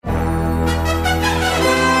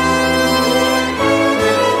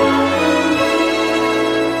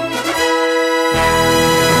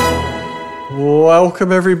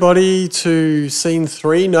welcome everybody to scene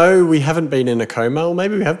 3. No, we haven't been in a coma. Or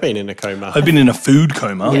maybe we have been in a coma. I've been in a food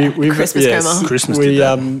coma. Yeah, Christmas coma. Christmas did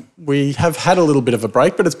that. We have had a little bit of a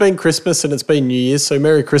break, but it's been Christmas and it's been New Year's, so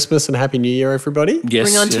Merry Christmas and Happy New Year, everybody. Yes,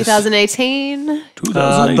 Bring on 2018.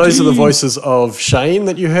 2018. Those are the voices of Shane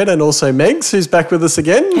that you heard, and also Megs, who's back with us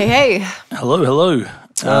again. Hey. Hello.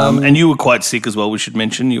 And you were quite sick as well, we should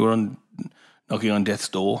mention. You were knocking on death's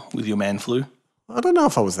door with your man flu. I don't know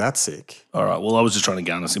if I was that sick. All right, well, I was just trying to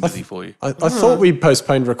garner sympathy for you. I thought we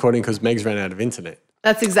postponed recording because Megs ran out of internet.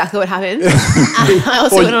 That's exactly what happened. I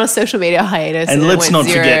also went on a social media hiatus. And let's went not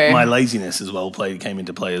zero. forget my laziness as well came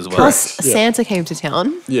into play as well. Plus, Santa came to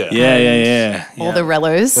town. Yeah. All the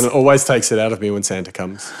rellos. And it always takes it out of me when Santa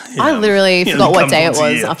comes. I literally Yeah, forgot it what comes day it once a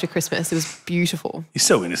was year. after Christmas. It was beautiful. You're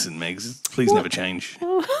so innocent, Megs. Please never change.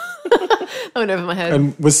 I went over my head.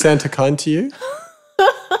 And was Santa kind to you?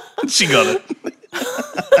 She got it.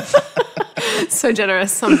 So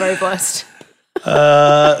generous. I'm very blessed.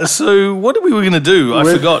 So what we were going to do, I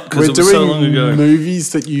forgot because it was so long ago.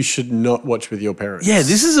 Movies that you should not watch with your parents. Yeah,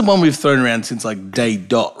 this is the one we've thrown around since like day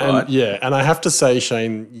dot, right? And I have to say,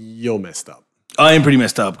 Shane, you're messed up. I am pretty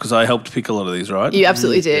messed up because I helped pick a lot of these, right? You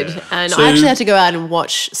absolutely did. And So- I actually had to go out and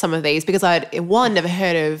watch some of these because I'd, one, never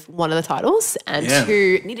heard of one of the titles, and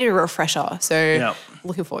two, needed a refresher. So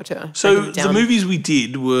looking forward to breaking So it down. the movies we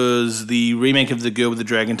did was the remake of The Girl with the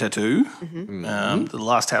Dragon Tattoo, The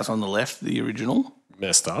Last House on the Left, the original,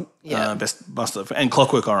 Messed up. Yeah. Best Buster, and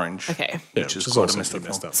Clockwork Orange, Okay. which is Which quite also a messed up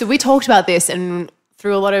messed film. up. So we talked about this and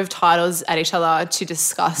threw a lot of titles at each other to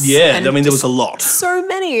discuss. Yeah, and I mean, there was just a lot. so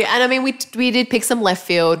many. And I mean, we did pick some left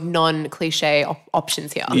field, non-cliche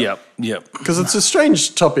options here. Yep. Because it's a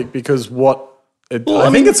strange topic because I I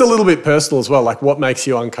think it's a little bit personal as well. Like what makes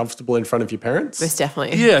you uncomfortable in front of your parents? Most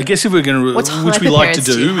definitely. Yeah, I guess if we're going What to, type which we of like to parents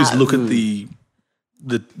do you do, is have? look at the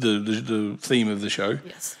theme of the show.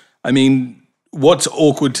 Yes. I mean, what's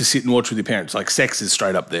awkward to sit and watch with your parents? Like sex is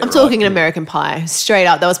straight up there. I'm talking an American Pie, straight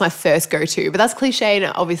up. That was my first go-to, but that's cliche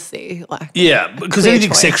and obviously like. Yeah, because Clear anything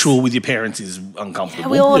choice. sexual with your parents is uncomfortable.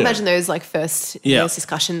 We all imagine those like first Yeah. those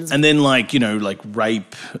discussions. And then like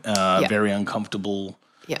rape, very uncomfortable.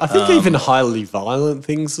 I think even highly violent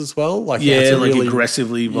things as well. Like you have Yeah, to like really-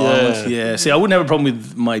 aggressively violent. Yeah. See, I wouldn't have a problem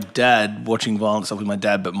with my dad watching violent stuff with my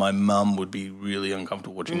dad, but my mum would be really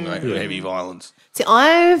uncomfortable watching heavy violence. See,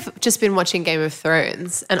 I've just been watching Game of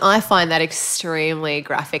Thrones, and I find that extremely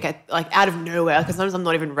graphic, like out of nowhere. Because sometimes I'm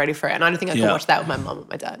not even ready for it, and I don't think I can Yeah. watch that with my mum or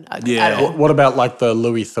my dad. Yeah. At all. What about like the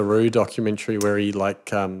Louis Theroux documentary where he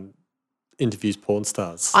interviews porn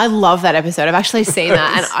stars? I love that episode. I've actually seen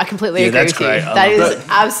that, and I completely agree that's with you. great. I That love is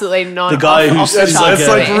absolutely not The guy off who's the it's charts like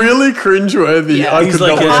for a- It's me. like really cringeworthy. Yeah. I He's could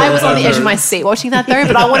like not a- watch I it was on the either. edge of my seat watching that though,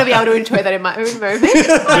 but I want to be able to enjoy that in my own moment.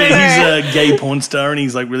 But he's a gay porn star and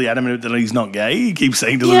he's like really adamant that he's not gay. He keeps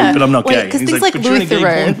saying to Louis, but I'm not gay. Because He's things like "But you're in Louis a gay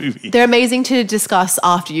porn Theroux, movie." they're amazing to discuss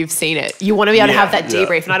after you've seen it. You want to be able to have that yeah.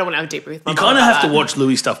 debrief, and I don't want to have a debrief with my You mum kind of about have to that. watch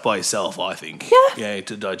Louis stuff by yourself, I think. Yeah,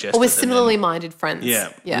 to digest Or with it. and then- similarly minded friends. Yeah.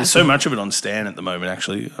 Yeah. There's so much of it on Stan at the moment,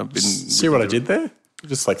 actually. I've been. See what I did there?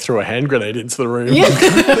 Just like threw a hand grenade into the room.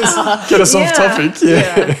 Get us off topic.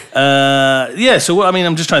 Yeah. So, I mean,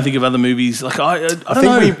 I'm just trying to think of other movies. Like, I don't I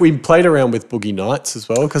know. think we played around with Boogie Nights as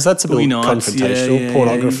well because that's a bit Boogie Nights, confrontational.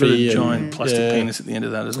 Pornography. You've got a and- giant plastic penis at the end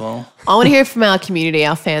of that as well. I want to hear from our community,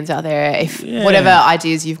 our fans out there. If whatever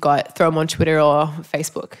ideas you've got, throw them on Twitter or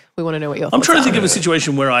Facebook. We want to know what your thoughts I'm trying to are. think of a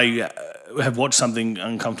situation where I have watched something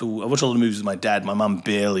uncomfortable. I watch a lot of movies with my dad. My mum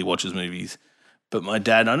barely watches movies. But my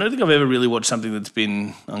dad, I don't think I've ever really watched something that's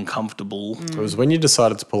been uncomfortable. It was when you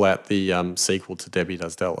decided to pull out the sequel to Debbie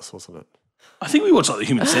Does Dallas, wasn't it? I think we watched like The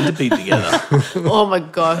Human Centipede together. Oh my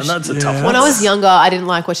gosh. And that's a tough one. When I was younger, I didn't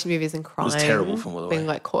like watching movies and crying. was terrible film, by the way. Being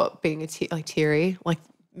like caught, being like teary, like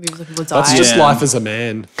movies where people die. That's just Yeah. life as a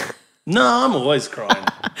man. No, I'm always crying.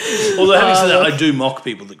 Although having said that, I do mock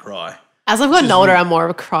people that cry. As I've gotten older, I'm more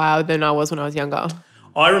of a crier than I was when I was younger.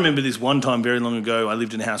 I remember this one time very long ago, I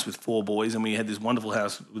lived in a house with 4 boys and we had this wonderful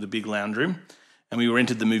house with a big lounge room and we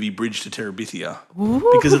rented the movie Bridge to Terabithia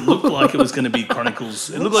because it looked like it was going to be Chronicles.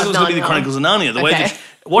 It looked like it was going to be the Narnia. Chronicles of Narnia. The way Okay. that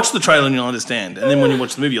watch the trailer and you'll understand. And then when you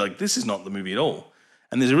watch the movie, you're like, this is not the movie at all.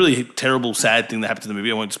 And there's a really terrible, sad thing that happened to the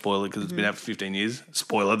movie. I won't spoil it because it's been out for 15 years.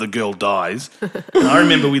 Spoiler, the girl dies. And I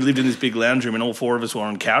remember we lived in this big lounge room and all 4 of us were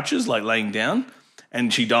on couches, like laying down.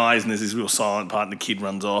 And she dies and there's this real silent part and the kid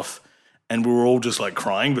runs off. And we were all just like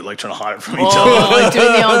crying, but like trying to hide it from each other. Oh, like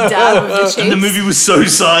doing the old dab with the cheeks. And the movie was so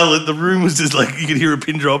silent. The room was just like, you could hear a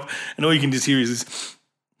pin drop and all you can just hear is this.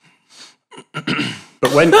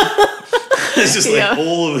 But when It's just like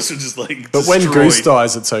all of us were just like. But when Goose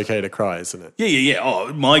dies, it's okay to cry, isn't it? Yeah.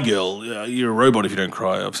 Oh, my girl, you're a robot if you don't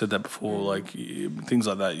cry. I've said that before. Like things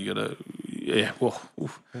like that, you gotta. Yeah. Well,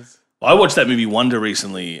 I watched that movie Wonder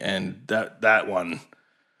recently, and that one.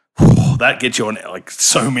 That gets you on like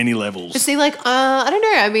so many levels. But see, like I don't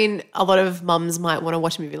know. I mean, a lot of mums might want to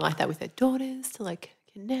watch a movie like that with their daughters to like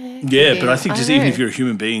connect. Yeah, but I think just even if you're a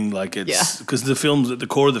human being, like it's because the film's at the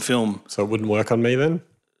core of the film. So it wouldn't work on me then?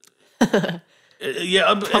 Not.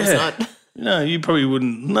 No, you probably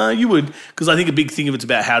wouldn't. No, you would, because I think a big thing of it's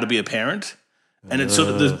about how to be a parent. And it's sort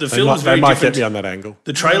of the film is very different. They might get me on that angle.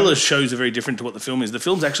 The trailer shows are very different to what the film is. The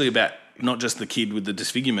film's actually about not just the kid with the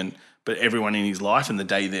disfigurement, but everyone in his life and the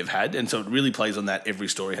day they've had. And so it really plays on that. Every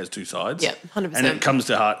story has two sides. Yeah, 100%. And it comes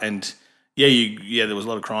to heart. And there was a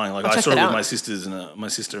lot of crying. Like I saw it with my sisters and my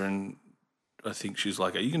sister, and I think she was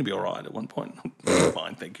like, "Are you going to be all right?" At one point,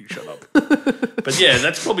 fine, thank you, shut up. But yeah,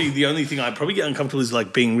 that's probably the only thing I probably get uncomfortable is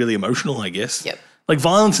like being really emotional, I guess. Yep. Like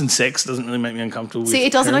violence and sex doesn't really make me uncomfortable. See,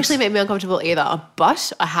 it doesn't actually make me uncomfortable either.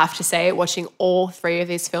 But I have to say, watching all three of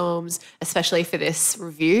these films, especially for this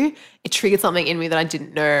review, it triggered something in me that I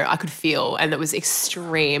didn't know I could feel, and that was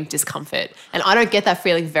extreme discomfort. And I don't get that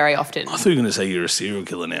feeling very often. I thought you were going to say you're a serial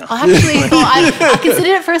killer now. I actually thought I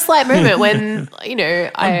considered it for a slight moment when,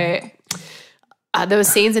 there were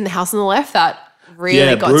scenes in The House on the Left that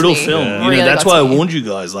really got brutal to me. film. Really that's why I warned you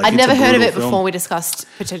guys. Like, I'd never heard of it film. before we discussed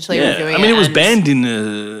potentially reviewing it. I mean, it was banned in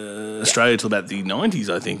Australia till about the 90s,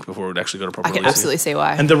 I think, before it actually got a proper release. I can absolutely see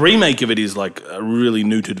why. And the remake of it is like a really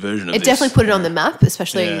neutered version of it. It definitely put it on the map,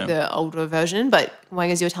 especially the older version. But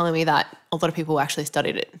Wangers, you were telling me that a lot of people actually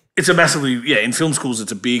studied it. It's a massively, in film schools,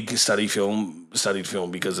 it's a big studied film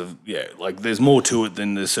because of, like there's more to it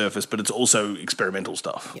than the surface, but it's also experimental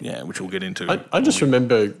stuff, which we'll get into. I just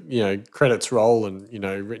remember, credits roll and,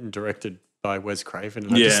 written, directed by Wes Craven.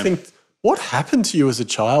 And I just think, what happened to you as a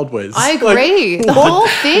child, Wes? I agree. The whole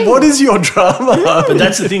thing. What is your drama? But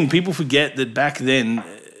that's the thing. People forget that back then,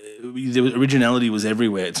 the originality was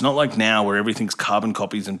everywhere. It's not like now where everything's carbon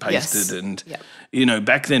copies and pasted. And,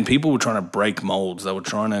 back then people were trying to break molds. They were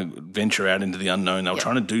trying to venture out into the unknown. They were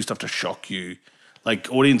trying to do stuff to shock you. Like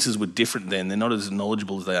audiences were different then. They're not as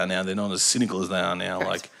knowledgeable as they are now. They're not as cynical as they are now.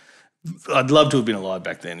 Correct. Like, I'd love to have been alive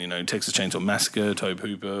back then. Texas Chainsaw Massacre, Tobe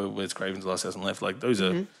Hooper, Wes Craven's Last House on the Left. Like those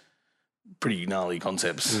are pretty gnarly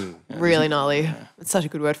concepts. Really gnarly. It's such a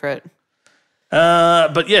good word for it.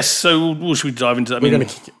 But yes, so should we dive into that? We're going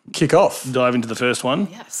to kick off. Dive into the first one?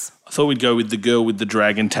 Yes. I thought we'd go with The Girl with the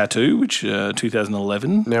Dragon Tattoo, which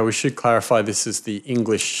 2011. Now, we should clarify this is the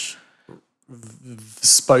English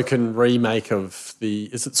spoken remake of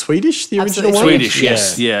is it Swedish, the original one? Swedish,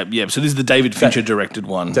 yes. Yeah. So this is the David Fincher directed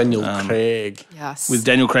one. Daniel Craig. Yes. With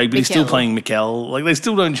Daniel Craig, but he's still playing Mikkel. Like, they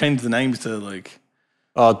still don't change the names to, like...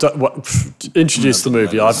 Oh, introduce the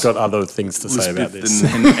movie. I've got other things to say about this.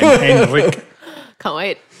 And Henrik. Can't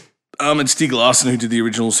wait. It's Stieg Larsson who did the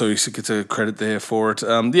original, so he gets a credit there for it.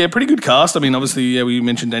 Pretty good cast. I mean, obviously, we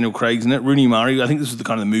mentioned Daniel Craig's in it. Rooney Mara, I think this was the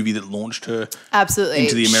kind of the movie that launched her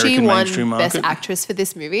into the American mainstream market. She won Best Actress for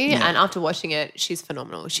this movie, and after watching it, she's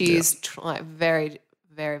phenomenal. She's very,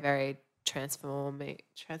 very, very transforming.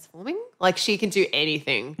 Like, she can do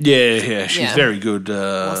anything. Yeah, she's very good.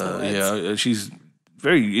 She's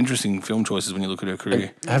very interesting film choices when you look at her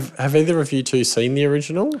career. Have either of you two seen the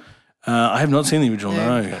original? I have not seen the original,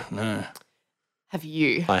 no. Have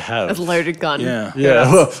you? I have. A loaded gun. Yeah.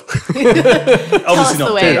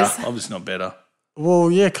 Obviously not better. Well,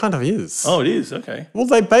 yeah, it kind of is. Oh, it is? Okay. Well,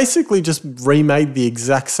 they basically just remade the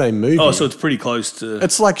exact same movie. Oh, so it's pretty close to...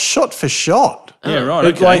 It's like shot for shot. Yeah, right,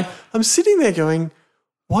 okay. Like, I'm sitting there going,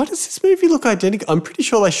 why does this movie look identical? I'm pretty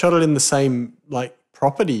sure they shot it in the same,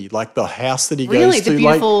 property, like the house that he goes to. Really? The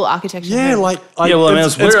beautiful architecture. Yeah, where else are you going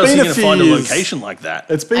to find a location like that?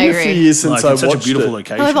 It's been a few years since I watched such a beautiful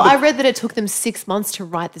location. However, I read that it took them 6 months to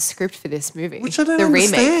write the script for this movie. Which I don't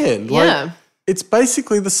understand. Yeah. It's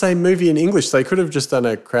basically the same movie in English. They could have just done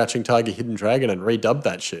a Crouching Tiger, Hidden Dragon and redubbed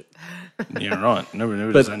that shit. Yeah, right.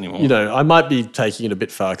 Nobody does that anymore. I might be taking it a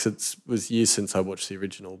bit far because it was years since I watched the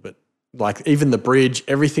original, but even the bridge,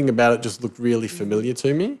 everything about it just looked really familiar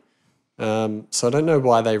to me. So I don't know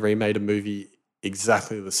why they remade a movie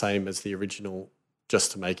exactly the same as the original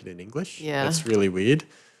just to make it in English. Yeah. It's really weird.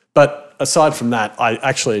 But aside from that, I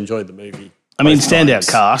actually enjoyed the movie. I mean, standout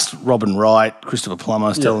cast, Robin Wright, Christopher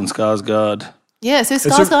Plummer, Stellan Skarsgård. Yeah, so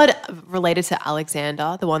Skarsgård related to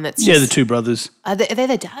Alexander, the one that's the two brothers. Are they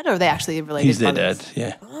their dad or are they actually related? He's their dad,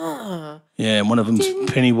 yeah. Yeah, and one of them's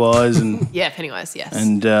Pennywise. And yeah, Pennywise, yes.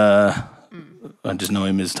 And... I just know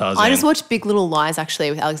him as Tarzan. I just watched Big Little Lies actually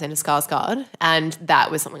with Alexander Skarsgård, and that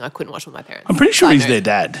was something I couldn't watch with my parents. I'm pretty sure he's their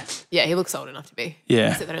dad. Yeah, he looks old enough to be.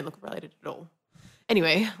 Yeah. So they don't look related at all.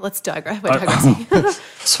 Anyway, let's digress. We're digressing.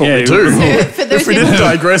 That's what Yeah, we do. For those If we people, didn't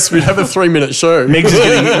digress, we'd have a 3-minute show. Megs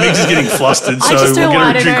is getting flustered, I so just we'll don't get want her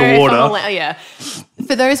a to drink know of if water. I'm allowed- yeah.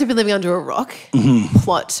 For those who've been living under a rock,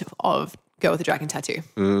 plot of Girl with a Dragon Tattoo.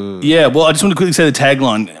 Yeah, well, I just want to quickly say the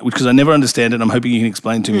tagline, because I never understand it. I'm hoping you can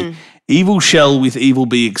explain to me. Evil shall with evil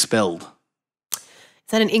be expelled. Is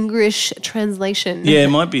that an English translation? Yeah, it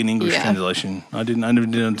might be an English Yeah. translation. I never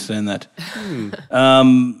did understand that.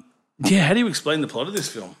 Yeah, how do you explain the plot of this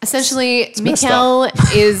film? Essentially, messed Mikhail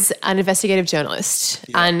is an investigative journalist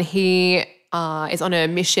and he is on a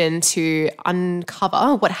mission to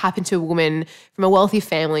uncover what happened to a woman from a wealthy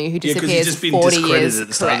family who Yeah, because disappears he's just been 40 discredited years. at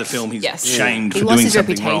the start of the Correct. film. He's Yes. shamed He for lost doing his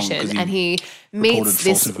something wrong reputation 'cause he and he reported meets false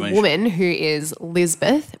this information. woman who is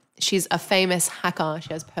Lisbeth. She's a famous hacker.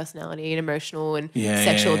 She has personality and emotional and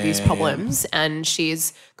sexual abuse problems, and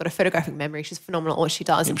she's got a photographic memory. She's phenomenal at what she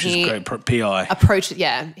does. And Which is he great. PI.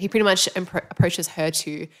 he pretty much approaches her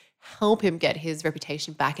to help him get his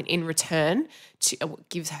reputation back, and in return,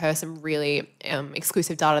 gives her some really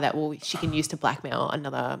exclusive data that she can use to blackmail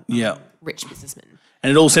another Yeah. rich businessman.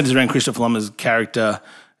 And it all centers around Christopher Lummer's character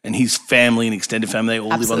and his family and extended family. They all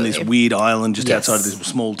live on this Absolutely. weird island just Yes. outside of this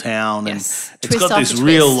small town. Yes. And it's Twist got this after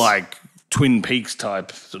real, twist. like, Twin Peaks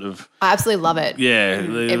type sort of, I absolutely love it. yeah.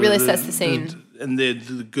 It really sets the scene. And the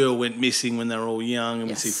girl went missing when they were all young, and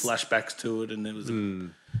Yes. we see flashbacks to it. And there was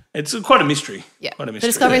it's quite a mystery. Yeah, Quite a the mystery.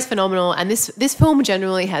 discovery is phenomenal, and this film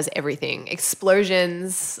generally has everything: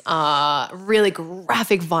 explosions, really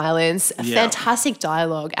graphic violence, Yeah. fantastic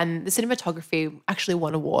dialogue, and the cinematography actually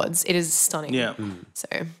won awards. It is stunning. Yeah. So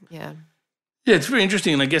yeah, Yeah, it's very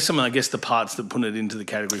interesting. And I guess the parts that put it into the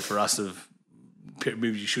category for us of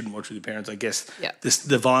movies you shouldn't watch with your parents, I guess Yeah.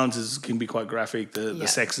 the violence can be quite graphic. The Yeah.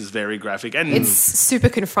 sex is very graphic. And it's super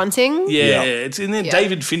confronting. yeah, it's in the Yeah.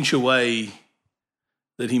 David Fincher way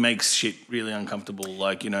that he makes shit really uncomfortable.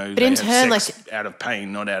 Like, in they have turn, sex out of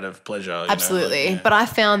pain, not out of pleasure. you know, Absolutely. like, yeah. But I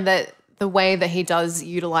found that the way that he does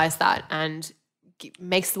utilize that and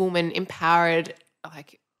makes the woman empowered,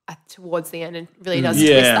 like towards the end, and really does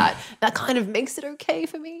twist Yeah. that kind of makes it okay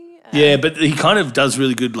for me. Yeah, but he kind of does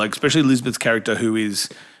really good, like especially Elizabeth's character, who is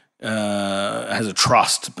has a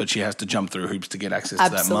trust, but she has to jump through hoops to get access to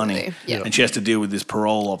that money, Absolutely, yeah. and she has to deal with this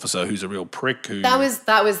parole officer who's a real prick. Who That was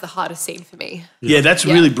the hardest scene for me. that's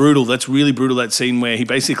really brutal. That's really brutal. That scene where he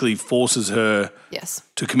basically forces her Yes.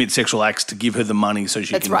 to commit sexual acts to give her the money so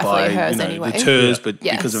she That's can rightfully buy hers anyway. it's hers, but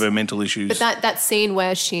Yes. because of her mental issues. But that scene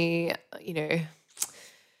where she,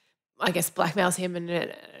 I guess blackmails him and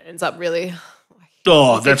it ends up really.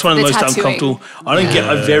 Oh, that's one of the most tattooing. uncomfortable.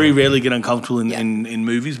 I very rarely get uncomfortable in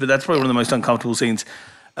movies, but that's probably one of the most uncomfortable scenes.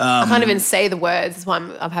 I can't even say the words. That's why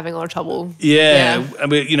I'm having a lot of trouble. Yeah. I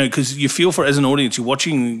mean, because you feel for it as an audience. You're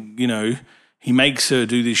watching, he makes her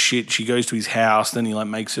do this shit. She goes to his house, then he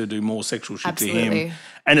makes her do more sexual shit to Absolutely. him.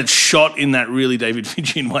 And it's shot in that really David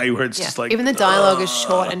Finchian way where it's Yeah. just like Even the dialogue is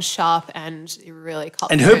short and sharp and it really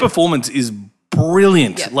cuts. and her performance is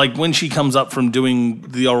brilliant. Yeah. Like when she comes up from doing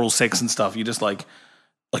the oral sex and stuff, you're just like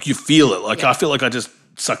you feel it. Like I feel like I just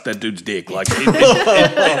sucked that dude's dick. Like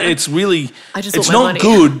it's really, I just it's want my not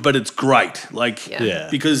money. good, but it's great. Like Yeah.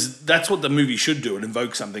 because that's what the movie should do. It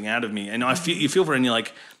invokes something out of me, and I feel you feel for her, and you're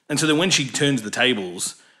like, and so then when she turns the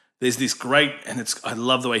tables, there's this great, and I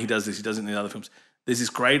love the way he does this. He does it in the other films. There's this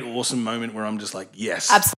great, awesome moment where I'm just like, yes,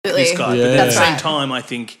 Absolutely. this guy. Yeah. But at the That's same right. time, I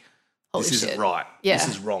think. Holy This isn't shit. right. Yeah. This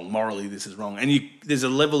is wrong. Morally, this is wrong. And there's a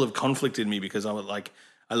level of conflict in me because I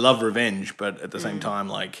love revenge, but at the same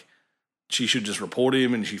time, she should just report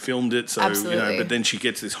him, and she filmed it. So Absolutely. but then she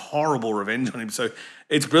gets this horrible revenge on him. So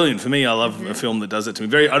it's brilliant for me. I love a film that does it to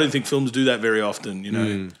me. I don't think films do that very often.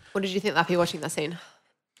 What did you think after watching that scene?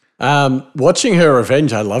 Watching her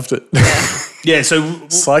revenge, I loved it. Yeah. So,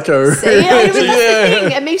 Psycho. Yeah, I mean, that's the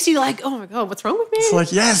thing. It makes you like, oh my God, what's wrong with me? It's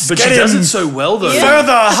like, yes, but get she does him. it so well though.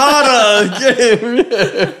 Further, harder, get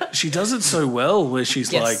him. She does it so well where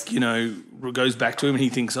she's Yes. goes back to him and he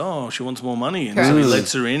thinks, oh, she wants more money, and Correct. so he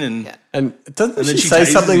lets her in and. Yeah. And doesn't then she she say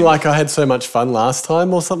tases something him. like, I had so much fun last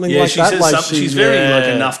time or something Yeah, like she that? says Like something. She's very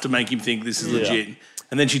yeah. enough to make him think this is legit.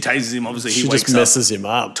 And then she tases him. Obviously, he She wakes just messes him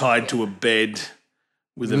up up. tied to a bed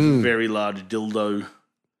with a very large dildo,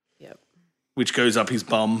 Yep. which goes up his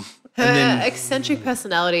bum. Her eccentric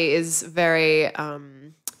personality is very,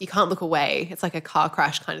 you can't look away. It's like a car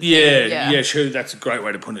crash kind of thing. Yeah, sure. That's a great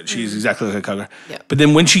way to put it. She's exactly like a cougar. Yeah. But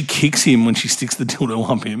then when she kicks him, when she sticks the dildo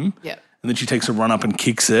up him, Yeah. and then she takes a run up and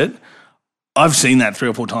kicks it, I've seen that 3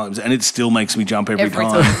 or 4 times, and it still makes me jump every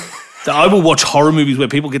time. So I will watch horror movies where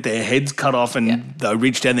people get their heads cut off and they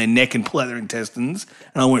reach down their neck and pull out their intestines,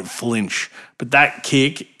 and I won't flinch. But that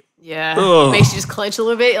kick Yeah. Ugh. Makes you just clench a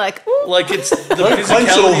little bit. You're like, ooh. Like it's the Clench it'll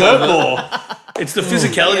physicality hurt of it. more. It's the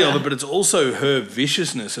physicality of it, but it's also her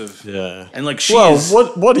viciousness of Yeah. and like she Well, is.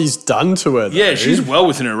 what he's done to her, though. Yeah, she's well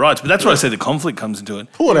within her rights, but that's why I say the conflict comes into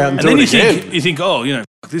it. Pull it out and do then it you again. think, oh,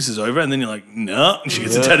 this is over, and then you're like, no, and she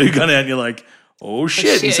gets a tattoo gun out, and you're like, oh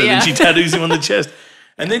shit, and so yeah. then she tattoos him on the chest,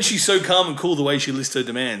 and then she's so calm and cool the way she lists her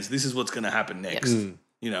demands. This is what's going to happen next, and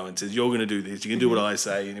says you're going to do this, you can do what I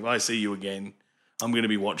say, and if I see you again, I'm going to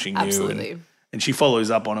be watching you. Absolutely. And she follows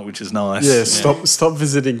up on it, which is nice. Yeah, stop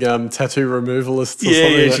visiting tattoo removalists. Or Yeah,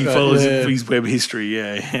 something like she that. follows Yeah. his web history.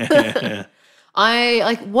 Yeah. I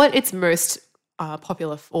like what it's most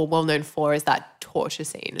popular or well known for is that torture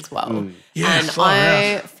scene as well. Yeah, and far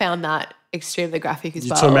I out. found that extremely graphic as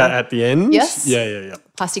You're well. talking about at the end? Yes. Yeah.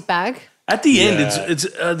 Plastic bag. At the end, Yeah. it's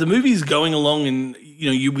the movie's going along, and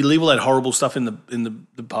we leave all that horrible stuff in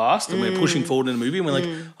the past, and we're pushing forward in the movie, and we're like,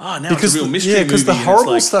 now Because it's a real mystery movie. because the and it's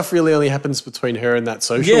horrible like, stuff really only happens between her and that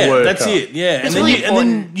social Yeah, worker. that's it. Yeah, It's and really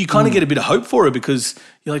then you kind of get a bit of hope for her because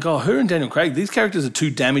you're like, oh, her and Daniel Craig, these characters are two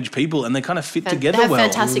damaged people, and they kind of fit together They have well.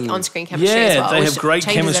 fantastic on-screen chemistry Yeah, as well. they which have great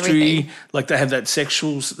changes chemistry. everything. Like they have that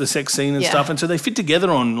the sex scene and Yeah. stuff, and so they fit together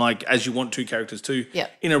on like as you want two characters to, Yeah.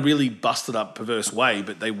 in a really busted up, perverse way,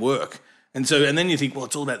 but they work. And then you think, well,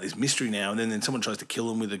 it's all about this mystery now, and then someone tries to kill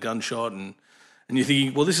him with a gunshot, and you're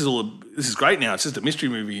thinking, well, this is great now. It's just a mystery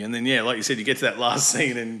movie, and then like you said, you get to that last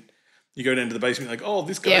scene and. You go down to the basement, like, oh,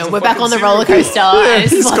 this guy's Yeah, a we're back fucking on the serial roller killer. coaster. and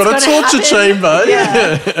this is He's what's got a gonna torture happen. chamber.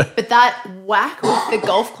 Yeah. But that whack with the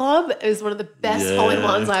golf club is one of the best Yeah.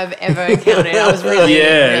 hole-in-ones I've ever encountered. I was really,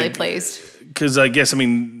 really pleased. Because I guess, I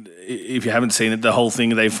mean, if you haven't seen it, the whole thing,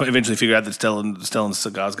 they eventually figure out that Stellan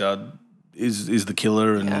Skarsgård is the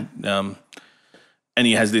killer, and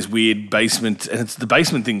he has this weird basement, and the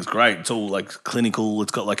basement thing's great. It's all like clinical.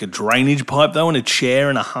 It's got like a drainage pipe though, and a chair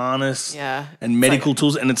and a harness, Yeah. and medical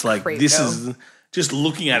tools, and it's like creep this show. is just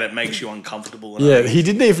looking at it makes you uncomfortable. And Yeah, he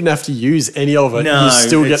didn't even have to use any of it. no, you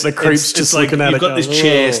still get it's- the creeps it's just like looking at you've it. got this going,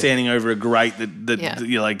 chair "Oh." standing over a grate that Yeah.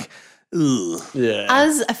 you're like, ugh. Yeah.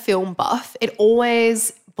 As a film buff, it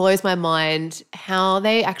always blows my mind how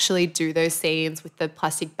they actually do those scenes with the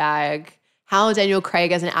plastic bag, how Daniel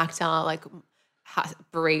Craig as an actor, like,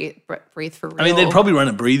 breathe for real. I mean, they'd probably run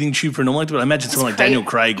a breathing tube for a normal actor, but I imagine someone like crazy. Daniel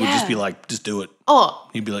Craig would just be Yeah. like, just do it. Oh,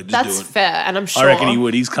 He'd be like, just that's do it. fair, and I'm sure. I reckon he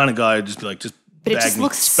would. He's the kind of guy who'd just be like, just But it bag just me.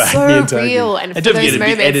 looks Bag me so and tag me. real, and for And don't those forget, it'd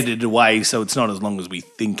be moments, edited away, so it's not as long as we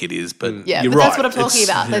think it is. But yeah, you're but right. that's what I'm talking It's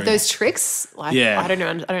about. Like very- those tricks, like Yeah. I don't know,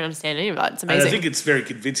 I don't understand any of that. It's And amazing. I think it's very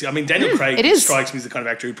convincing. I mean, Daniel Craig it is. strikes me as the kind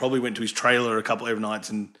of actor who probably went to his trailer a couple of nights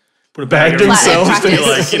and put a Bagged bag over himself. himself to be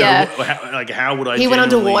Practice, like, yeah. how would I? he went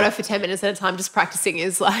genuinely- underwater for 10 minutes at a time just practicing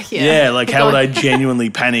his like Yeah, like Keep how would I going. genuinely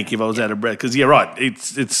panic if I was out of breath? Because you're right,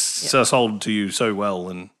 it's so sold to you so well,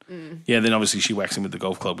 and then obviously she whacks him with the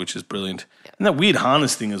golf club, which is brilliant, and that weird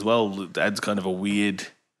harness thing as well that adds kind of a weird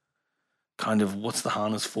kind of what's the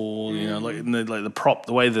harness for? You know, like the prop,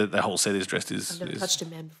 the way that the whole set is dressed is, I've never is touched a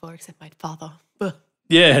man before except my father. Ugh.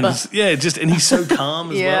 yeah, and and he's so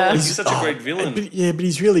calm as Yeah. well. Like, he's such a great villain. But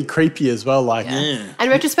he's really creepy as well. Like, Yeah. And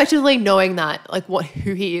retrospectively knowing that, like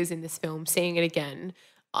who he is in this film, seeing it again,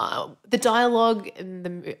 the dialogue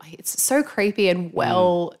and it's so creepy and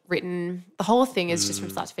well written. The whole thing is just from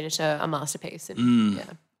start to finish a masterpiece, and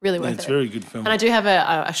really worth It's it. a very good film. And I do have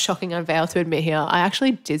a shocking unveil to admit here. I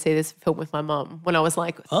actually did see this film with my mum when I was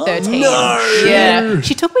like 13. no. Yeah,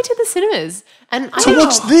 she took me to the cinemas, and I To think-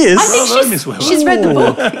 watch this? I think Hello, Miss Weber. she's read the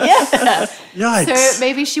book. Yeah. Yikes. So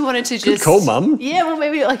maybe she wanted to just call, Mum. Yeah, well,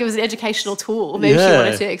 maybe like it was an educational tool. Maybe she Yeah.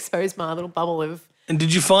 wanted to expose my little bubble of And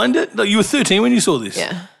did you find it? Like, you were 13 when you saw this.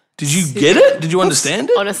 yeah. Did you get it? Did you understand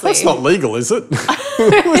it? Honestly, That's not legal, is it?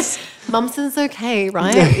 Mum says it's okay,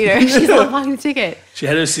 right? You know, she's not buying the ticket. She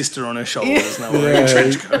had her sister on her shoulders, no wearing a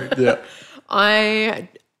trench coat. Yeah. I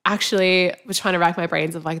actually was trying to rack my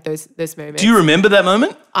brains of like those moments. Do you remember that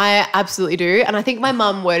moment? I absolutely do, and I think my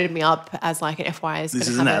mum worded me up as like an FYI. This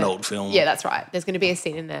is an adult film. Yeah, that's right. There's going to be a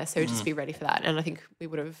scene in there, so just be ready for that. And I think we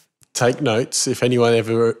would have. Take notes if anyone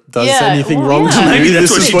ever does Yeah, anything well, wrong yeah. to Maybe you. that's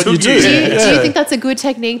This what is she what you took do. you. Do you Yeah. think that's a good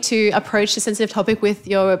technique to approach a sensitive topic with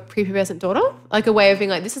your prepubescent daughter? Like a way of being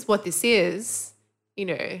like, this is what this is. You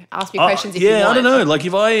know, ask me questions if you want. I don't know. Like,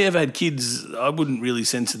 if I ever had kids, I wouldn't really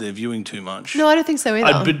censor their viewing too much. No, I don't think so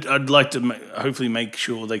either. I'd like to hopefully make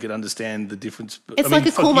sure they could understand the difference. It's I like mean,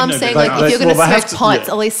 a fuck, cool you mum know saying, better like, than if us. you're going to Well, they have smoke to- pot,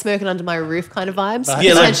 yeah. at least smoking under my roof kind of vibes.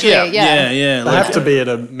 Yeah, like, Essentially, yeah. They Like, have to be at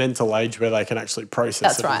a mental age where they can actually process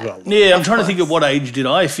That's it right. as well. yeah, I'm Of trying to think course. of what age did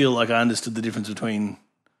I feel like I understood the difference between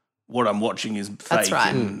what I'm watching is That's fake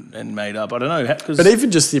right. and made up. I don't know. 'Cause, But even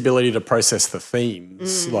just the ability to process the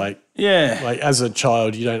themes, like as a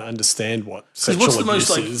child, you don't understand what sexual what's the abuse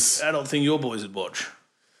most is. adult thing your boys would watch?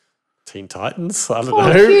 Teen Titans? I don't Oh,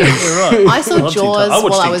 know. cute. Right. I saw love Teen Jaws Titans. I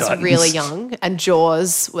watched while I Teen was Titans. really young, and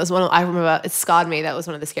Jaws was I remember it scarred me. That was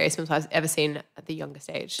one of the scariest films I've ever seen at the youngest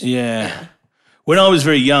age. Yeah. When I was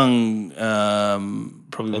very young,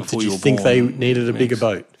 probably before Did you you were think born, they needed a bigger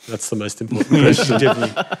boat? That's the most important question.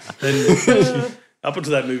 Then up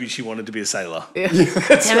until that movie, she wanted to be a sailor.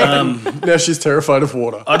 Damn it. Now she's terrified of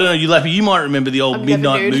water. I don't know, you Lappy, you might remember the old I'm never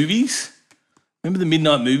midnight nude. movies. Remember the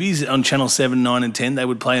midnight movies on Channel 7, 9 and 10? They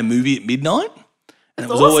would play a movie at midnight. And it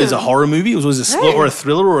was always a awesome. horror movie. It was always Right. or a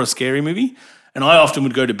thriller or a scary movie. And I often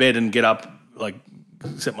would go to bed and get up, like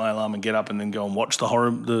set my alarm and get up and then go and watch the horror,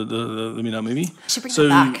 the midnight movie. Should bring So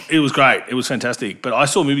that back. it was great. It was fantastic. But I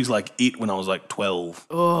saw movies like It when I was like 12.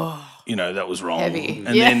 Oh. You know, that was wrong. Heavy.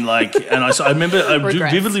 And Yeah. then I remember, I do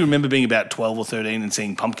Regrets. vividly remember being about 12 or 13 and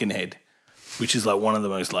seeing Pumpkinhead, which is like one of the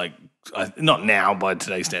most like, not now by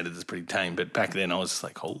today's standards, it's pretty tame, but back then I was just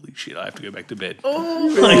like, holy shit, I have to go back to bed.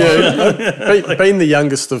 Being the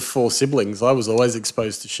youngest of 4 siblings, I was always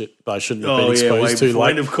exposed to shit I shouldn't have been Oh, yeah, way exposed to. before,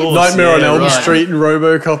 Like of course, Nightmare on yeah, Elm right. Street and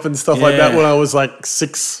RoboCop and stuff like that Yeah. when I was like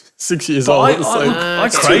six years But old. I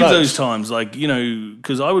it's too crave much. those times, like, you know,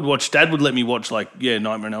 because I would watch, Dad would let me watch, like,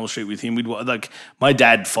 Nightmare on Elm Street with him. My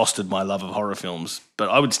dad fostered my love of horror films, but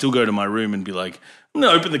I would still go to my room and be like, I'm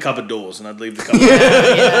going to open the cupboard doors, and I'd leave the cupboard doors.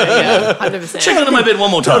 Yeah, 100%. Check under my bed one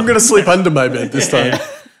more time. I'm going to sleep under my bed this time.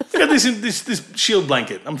 I got this shield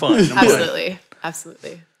blanket. I'm fine. I'm fine.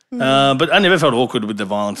 Absolutely. But I never felt awkward with the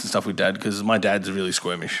violence and stuff with Dad because my dad's really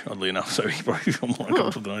squirmish, oddly enough. So he probably felt more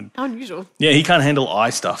uncomfortable than I did. How unusual. Yeah, he can't handle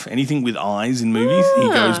eye stuff. Anything with eyes in movies, he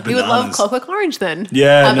goes bananas. He would love Clockwork Orange then.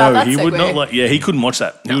 Yeah, How about no, that he would segue? not like. Yeah, he couldn't watch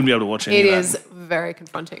that. He wouldn't be able to watch any It of that. is very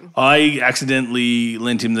confronting. I accidentally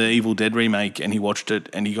lent him the Evil Dead remake, and he watched it,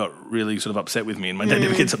 and he got really sort of upset with me. And my dad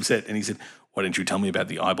never gets upset, and he said, "Why didn't you tell me about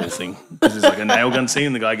the eyeball thing?" Because there's like a nail gun scene,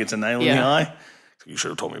 and the guy gets a nail in the Yeah. eye. You should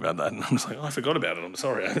have told me about that. And I'm just like, I forgot about it. I'm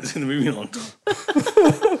sorry. I haven't seen the movie in a long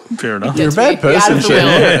time. Fair enough. You're a bad You're out person, of the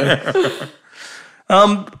Shane. will.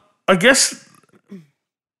 Yeah. I guess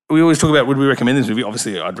we always talk about would we recommend this movie?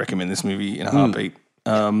 Obviously, I'd recommend this movie in a heartbeat. I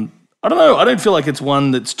don't know. I don't feel like it's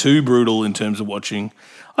one that's too brutal in terms of watching.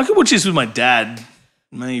 I could watch this with my dad,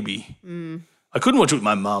 maybe. I couldn't watch it with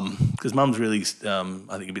my mum because mum's really,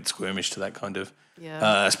 I think, a bit squirmish to that kind of,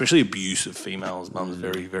 Yeah. especially abuse of females. Mum's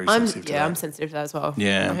very, very I'm sensitive to that. I'm sensitive to that as well.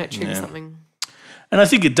 Yeah, I heard triggers yeah. something. And I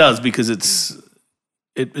think it does because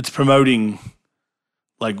it's promoting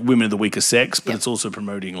like women of the weaker sex, but Yep. it's also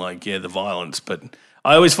promoting like the violence. But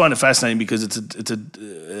I always find it fascinating because it's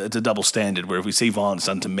a double standard where if we see violence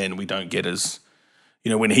done to men, we don't get as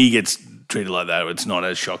when he gets treated like that, it's not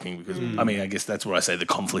as shocking because I mean I guess that's where I say the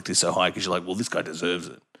conflict is so high because you're like, well, this guy deserves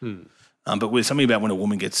it. But with something about when a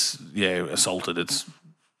woman gets assaulted, it's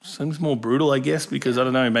seems more brutal, I guess, because I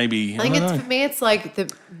don't know, maybe I think don't it's know. for me. It's like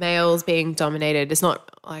the males being dominated. It's not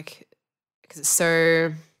like because it's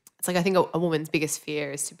so. It's like I think a woman's biggest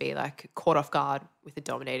fear is to be like caught off guard with a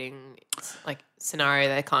dominating like scenario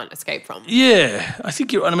they can't escape from. Yeah, I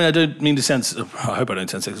think you're. I mean, I don't mean to sound. I hope I don't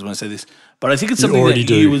sound sexist when I say this, but I think it's You something already that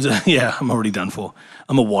do. you was. Yeah, I'm already done for.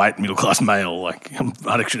 I'm a white middle class male. Like I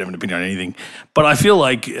don't should have an opinion on anything, but I feel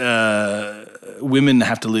like women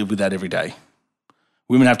have to live with that every day.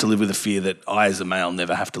 Women have to live with a fear that I, as a male,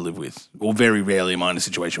 never have to live with, or very rarely am I in a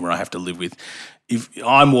situation where I have to live with. If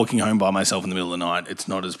I'm walking home by myself in the middle of the night, it's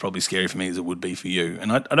not as probably scary for me as it would be for you.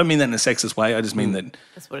 And I don't mean that in a sexist way. I just mean that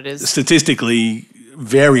That's what it is. statistically,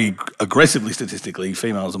 very aggressively statistically,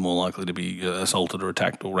 females are more likely to be assaulted or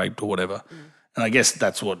attacked or raped or whatever. And I guess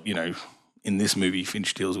that's what, in this movie,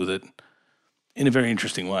 Finch deals with it in a very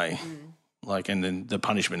interesting way. Like, and then the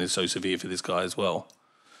punishment is so severe for this guy as well.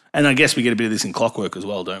 And I guess we get a bit of this in Clockwork as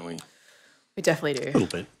well, don't we? We definitely do. A little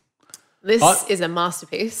bit. This is a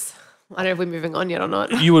masterpiece. I don't know if we're moving on yet or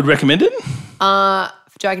not. You would recommend it?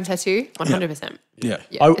 Dragon Tattoo, 100%. Yeah.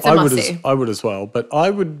 Yeah, it's a must see. I would as well, but I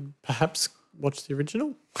would perhaps watch the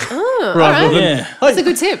original. All right. Yeah. That's a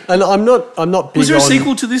good tip. And I'm not big Was there a on-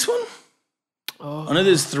 sequel to this one? I know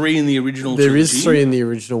there's 3 in the original There trilogy. is 3 in the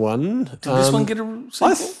original one. Did this one get a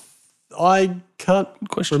sequel? I can't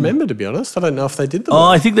question. remember, to be honest. I don't know if they did them. Oh,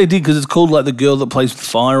 I think they did because it's called like The Girl That Plays with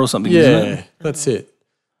Fire or something, isn't it? yeah, that's it.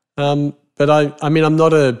 But I mean, I'm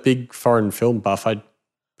not a big foreign film buff. I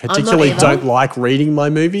particularly either. don't like reading my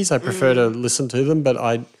movies. I prefer to listen to them, but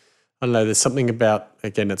I don't know. There's something about,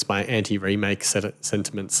 again, it's my anti-remake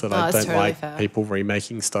sentiments that I that's don't totally like fair. people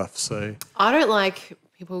remaking stuff. So I don't like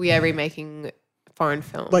people, remaking foreign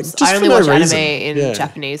films. Like, just I only for no watch anime reason. in Yeah.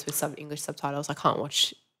 Japanese with English subtitles. I can't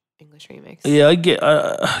watch English remakes. Yeah, I get.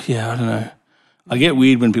 I don't know. I get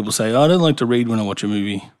weird when people say, "I don't like to read when I watch a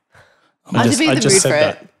movie." I have to be in the just mood said for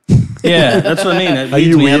that. it. Yeah, that's what I mean. It Are weirds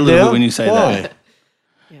you me out a weird little now? bit when you say Why? that.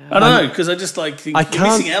 I don't know, because I just like think I you're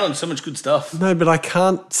can't- missing out on so much good stuff. No, but I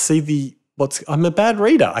can't see I'm a bad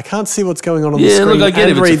reader. I can't see what's going on the Yeah, screen look, I get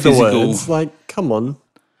and it if read it's a the physical- words. Like, come on.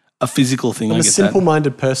 A physical thing. I'm I a get that.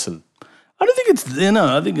 simple-minded person. I don't think it's. No,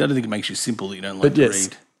 I don't think it makes you simple that you don't like But to yes.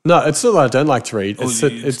 read. No, it's not that I don't like to read. Or It's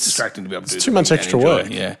that it's distracting to be able to do. too something much you extra enjoy. work.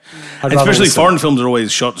 Yeah, I'd and rather especially listen. foreign films are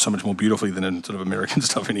always shot so much more beautifully than in sort of American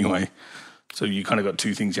stuff anyway. So you kind of got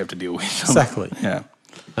two things you have to deal with. Exactly. Yeah,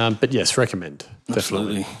 But yes, recommend.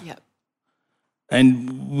 Definitely. absolutely. Yep.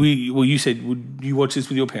 And you said, would you watch this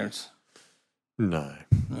with your parents? No.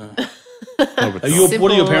 I would What are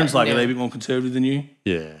Simple, your parents like? no. Are they a bit more conservative than you?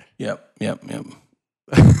 Yeah. Yep.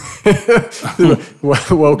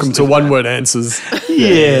 Welcome to one-word answers.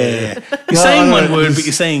 Yeah. You're saying one word, but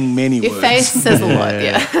you're saying many Your words. face says a lot.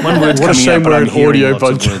 Yeah. One word's What a coming shame out, but we're I'm an hearing audio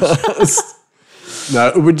lots of words. podcast. No,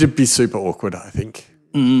 it would just be super awkward, I think.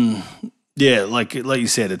 Yeah, like you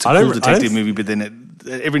said, it's a I cool don't- detective movie, but then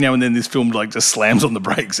every now and then this film like just slams on the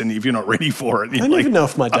brakes, and if you're not ready for it, I you're don't like, even know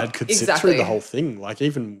if my dad could sit Exactly. through the whole thing, like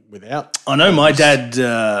even without. I know my dad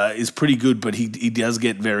is pretty good, but he does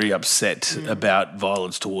get very upset about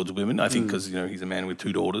violence towards women. I think because he's a man with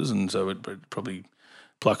two daughters, and so it probably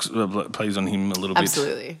plays on him a little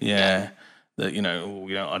Absolutely. bit. Yeah. That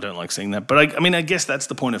I don't like seeing that, but I guess that's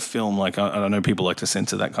the point of film. Like I don't know, people like to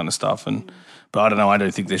censor that kind of stuff, but I don't know. I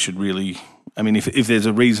don't think there should really. I mean, if there's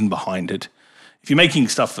a reason behind it, if you're making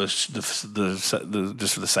stuff for just for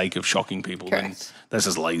the sake of shocking people, then Correct. that's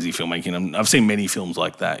just lazy filmmaking. And I've seen many films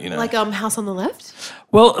like that. Like House on the Left.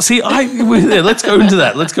 Well, see, let's go into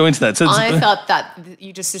that. So I felt that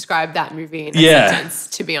you just described that movie in a Yeah. sentence,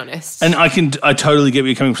 to be honest. and I totally get where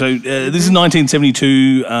you're coming from. So this is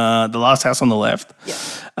 1972, The Last House on the Left.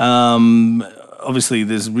 Yeah. Obviously,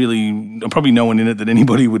 there's really probably no one in it that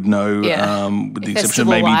anybody would know, Yeah. with the If exception of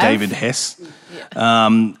Festival maybe Live. David Hess.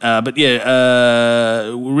 But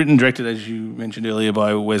written and directed, as you mentioned earlier,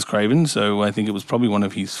 by Wes Craven. So I think it was probably one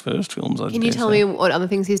of his first films. Can you tell me what other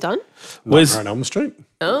things he's done? Wes, Right on Elm Street.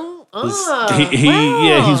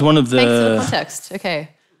 he's one of the. Thanks for the context. Okay.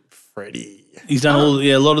 Freddie. He's done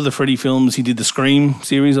a lot of the Freddy films. He did the Scream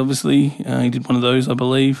series, obviously. He did one of those, I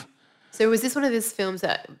believe. So was this one of his films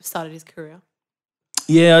that started his career?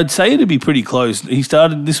 Yeah, I'd say it'd be pretty close.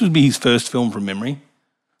 This would be his first film from memory.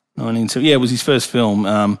 1970. Yeah, it was his first film.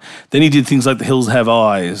 Then he did things like The Hills Have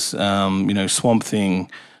Eyes, Swamp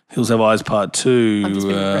Thing, Hills Have Eyes Part 2. I've just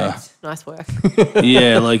been wrecked. Nice work.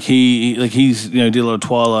 Yeah, he's did a lot of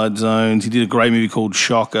Twilight Zones. He did a great movie called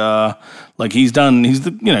Shocker. He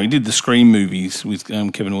did the Scream movies with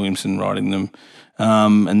Kevin Williamson writing them.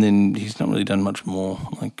 And then he's not really done much more.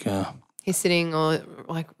 He's sitting or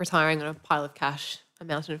retiring on a pile of cash, a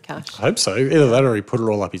mountain of cash. I hope so. Either that or he put it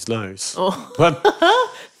all up his nose. Oh, But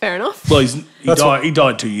fair enough. Well, he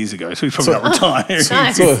died 2 years ago, so he's probably not retired.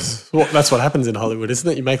 Nice. that's what happens in Hollywood, isn't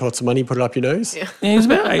it? You make lots of money, put it up your nose. Yeah. Yeah,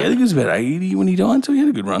 I think he was about 80 when he died, so he had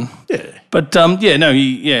a good run. Yeah. But, so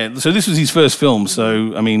this was his first film.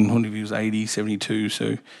 So, I mean, when he was 80, 72,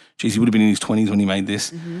 so, geez, he would have been in his 20s when he made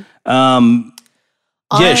this.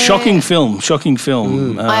 Shocking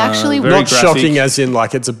film. I actually very Not graphic. shocking as in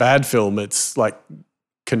it's a bad film. It's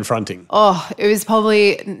confronting. It was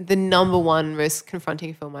probably the number one most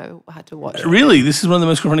confronting film I had to watch. Really? This is one of the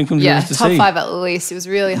most confronting films Yeah, you've ever to top see? 5 at least. It was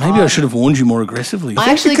really hard. Maybe I should have warned you more aggressively. I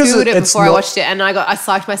actually because Googled it it's before I not- watched it, and I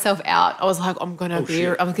psyched myself out. I was like, I'm gonna be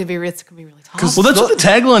really tough. Well, that's what the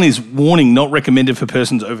tagline is, warning, not recommended for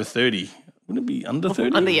persons over 30. Wouldn't it be under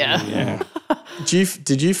 30? Yeah.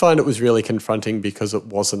 Did you find it was really confronting because it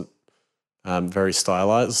wasn't very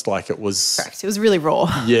stylized? It was. Correct. It was really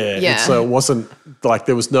raw. Yeah. Yeah. So it wasn't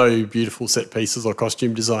there was no beautiful set pieces or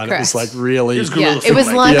costume design. Correct. It was really. It was Yeah, guerrilla it was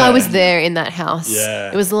filmmaking. like Yeah. I was there in that house.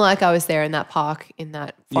 Yeah. It was like I was there in that park, in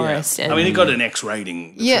that forest. Yeah. And I mean, it got an X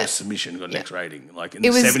rating. The Yeah. first submission got an X rating. In it the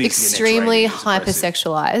was 70s, extremely to get an X rating is impressive.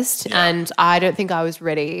 hypersexualized, and I don't think I was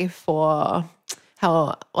ready for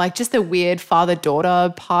how just the weird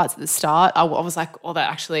father-daughter parts at the start. I was like, oh,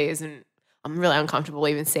 that actually isn't. I'm really uncomfortable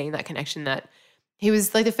even seeing that connection. That he was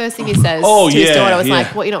the first thing he says to his daughter was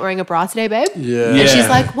like, "What, you're not wearing a bra today, babe?" Yeah. And Yeah. she's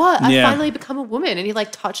like, "What? I've Yeah. finally become a woman." And he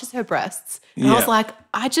touches her breasts, and I Yeah. was like,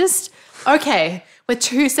 okay. We're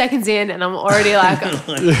 2 seconds in, and I'm already like, I don't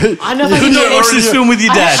know if I You can could not watch do this film with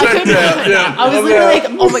your dad. I was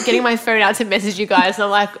literally like, getting my phone out to message you guys, and I'm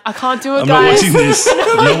like, I can't do it, I'm not guys. watching this.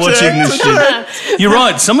 I'm not watching this shit. You're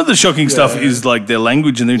right. Some of the shocking stuff is like their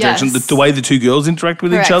language and their interaction, Yes. the way the two girls interact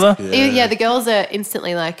with each Correct. other. Yeah, the girls are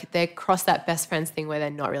instantly like they cross that best friends thing where they're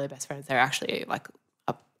not really best friends. They're actually like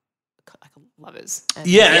lovers.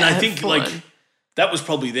 And I think full like on. that was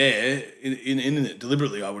probably there in it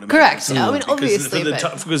deliberately. I would imagine. Correct. So, I mean, because obviously, for the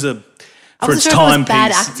but- because of I for wasn't its sure if it time was bad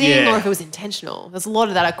piece, acting or if it was intentional. There's a lot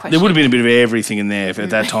of that I question. there would have been a bit of everything in there at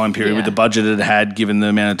that time period with Yeah. the budget it had, given the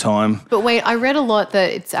amount of time. But wait, I read a lot that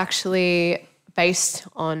it's actually based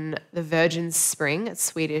on The Virgin's Spring, a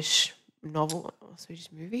Swedish novel or Swedish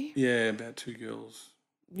movie. Yeah, about two girls.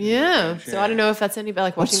 Yeah. So I don't know if that's any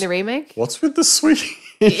like watching the remake. What's with the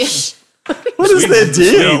Swedish? What is their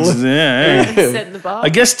deal? Swedes, yeah. Set in the bar. I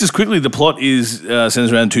guess just quickly, the plot is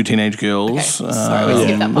centers around two teenage girls. Okay, sorry, we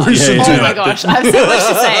skipped that part. we should Oh do my that. gosh, I have so much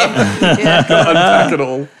to say. Yeah. Unpack it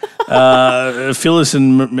all. Phyllis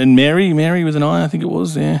and Mary with an I think it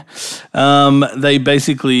was. Yeah, they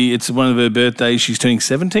basically it's one of her birthdays. She's turning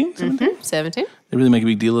 17. 17. They really make a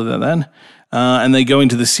big deal of that. And they go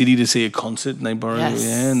into the city to see a concert, and they borrow, Yes.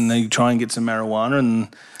 and they try and get some marijuana. And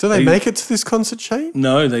Do they make it to this concert, Shane?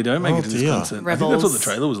 no, they don't make it to this dear. concert. I think that's what Rebels. the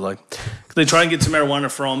trailer was like. They try and get some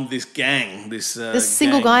marijuana from this gang. The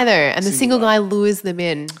single gang. guy though, and the single guy lures them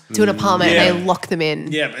in to an apartment Yeah. and they lock them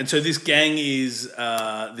in. Yeah, and so this gang is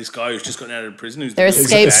this guy who's just gotten out of prison. Who's They're the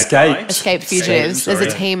escaped- bad guy. Escape fugitives. There's a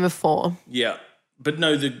sorry. team of 4. Yeah, but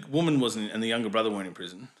no, the woman wasn't, and the younger brother weren't in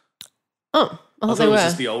prison. Oh, I I thought thought they it was were.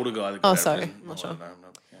 just the older guy. That got Oh, out of sorry. prison. I'm not Oh, sure. I don't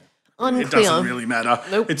know. It Unclear. doesn't really matter.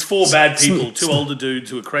 Nope. It's 4 bad people, 2 older dudes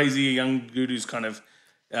who are crazy, a young dude who's kind of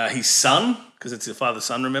his son, because it's a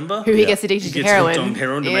father-son, remember? Who he gets He addicted to gets heroin. hooked on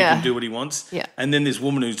heroin to make him do what he wants. Yeah. And then this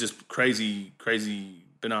woman who's just crazy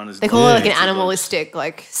bananas. They call it like an Yeah. animalistic,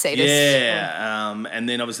 like sadist. Yeah, and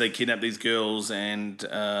then obviously they kidnap these girls and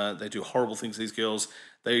they do horrible things to these girls.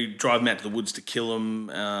 They drive them out to the woods to kill them.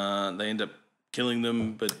 They end up killing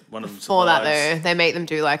them, but one of them For that survives. though, they make them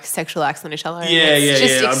do like sexual acts on each other. and Yeah, it's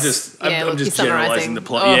yeah. ex- I'm just you're generalizing summarising. the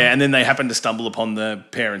plot. Oh. Yeah, and then they happen to stumble upon the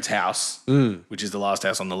parents' house, which is the last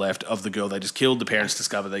house on the left of the girl they just killed. The parents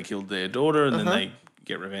discover they killed their daughter, and then they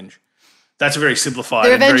get revenge. That's a very simplified,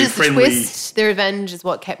 The and revenge very is the friendly. twist. The revenge is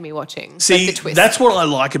what kept me watching. See, like the twist. that's what I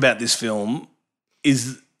like about this film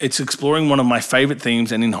is it's exploring one of my favorite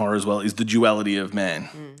themes, and in horror as well, is the duality of man.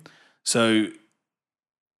 So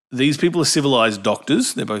these people are civilized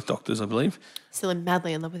doctors. They're both doctors, I believe. still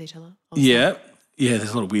madly in love with each other. Yeah. Yeah,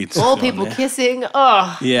 there's a lot of weird stuff All going people there. kissing.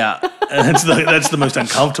 Oh, Yeah, and that's the most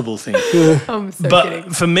uncomfortable thing. I'm so But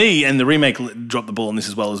kidding. for me, and the remake dropped the ball on this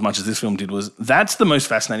as well as much as this film did, was that's the most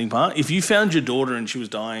fascinating part. If you found your daughter and she was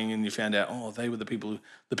dying and you found out, oh, they were the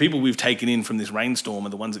people we've taken in from this rainstorm are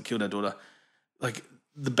the ones that killed our daughter, like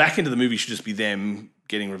the back end of the movie should just be them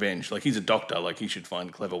getting revenge. Like he's a doctor, like he should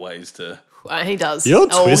find clever ways to... He does. You're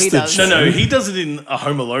He twisted, does. Shane. No, he does it in a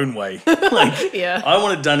Home Alone way. Like, Yeah. I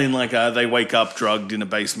want it done in like they wake up drugged in a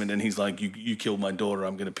basement and he's like, you killed my daughter.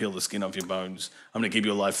 I'm going to peel the skin off your bones. I'm going to keep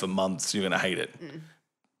you alive for months. You're going to hate it.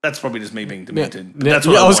 That's probably just me being demented. But that's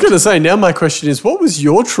what I was want. going to say, now my question is, what was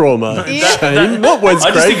your trauma, Shane? Not Wes I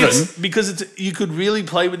just think Craven. it's because you could really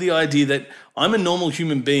play with the idea that I'm a normal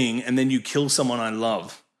human being and then you kill someone I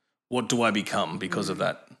love. What do I become because of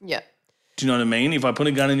that? Yeah. Do you know what I mean? If I put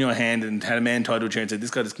a gun in your hand and had a man tied to a chair and said, this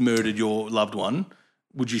guy just murdered your loved one,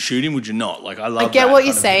 would you shoot him? Would you not? Like, I love I get that what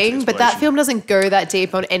you're kind of saying, but that exploration. film doesn't go that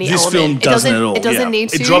deep on any This element. film doesn't at all. It doesn't yeah. need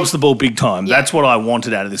to. It drops the ball big time. Yeah. That's what I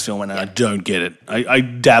wanted out of this film, and I don't get it. I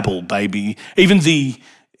dabble, baby. Even the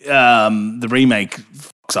remake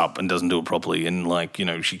fucks up and doesn't do it properly, and like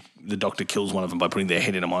the doctor kills one of them by putting their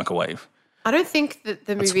head in a microwave. I don't think that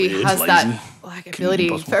the movie weird. has Lazy. that like ability.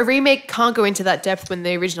 impossible. For a remake, can't go into that depth when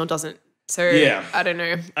the original doesn't. So Yeah. I don't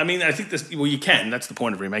know. I mean, I think you can. That's the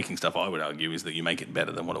point of remaking stuff. I would argue is that you make it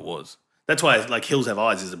better than what it was. That's why like Hills Have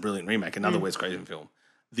Eyes is a brilliant remake. Another Wes Craven film.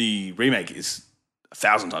 The remake is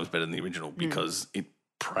 1,000 times better than the original because it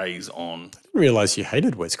preys on. I didn't realise you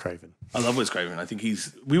hated Wes Craven. I love Wes Craven. I think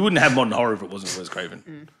we wouldn't have modern horror if it wasn't Wes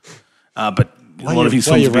Craven. But a lot of his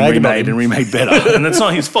why films you have been ragging on remade him? and remade better, and that's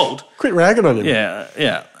not his fault. Quit ragging on him.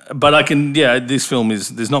 Yeah. But this film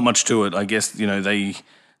there's not much to it. I guess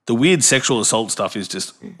the weird sexual assault stuff is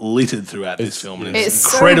just littered throughout this film, and it's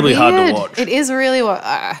so incredibly hard to weird. watch. It is really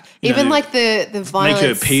even know, like the Make violence.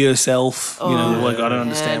 her pee herself. Like I don't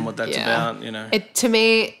understand man, what that's yeah. about. It to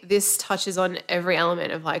me, this touches on every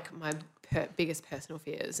element of like my biggest personal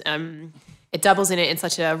fears. It doubles in it in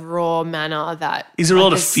such a raw manner that Is there a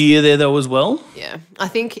lot of fear there though as well? Yeah, I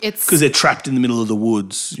think it's Because they're trapped in the middle of the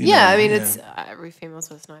woods. you know? I mean it's every female's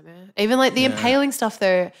worst nightmare. Even like the impaling stuff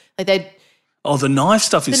though, like they. Oh, the knife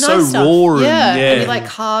stuff is The so knife stuff, raw. and he like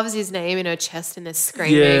carves his name in her chest and they're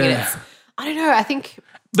screaming and it's I don't know, I think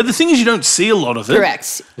But the thing is, you don't see a lot of it.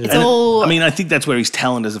 correct. It's all I mean, I think that's where his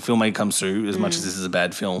talent as a filmmaker comes through, as much as this is a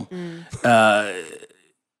bad film.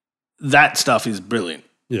 That stuff is brilliant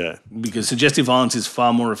Yeah. because suggestive violence is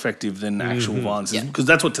far more effective than actual violence because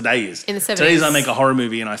that's what today is. In the 70s. Today is I make a horror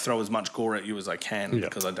movie and I throw as much gore at you as I can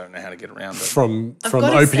because I don't know how to get around it, From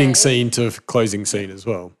gotta opening say- scene to closing scene as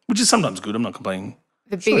well. which is sometimes good. I'm not complaining.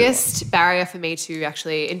 the biggest barrier for me to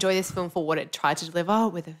actually enjoy this film for what it tried to deliver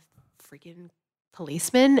with a freaking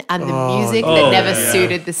policeman and the music that never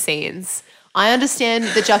suited the scenes. I understand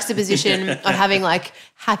the juxtaposition of having like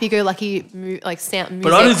happy-go-lucky like sound music.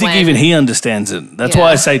 But I don't think when even he understands it. That's Yeah.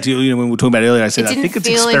 why I say to you, when we were talking about it earlier, I said it I didn't think it's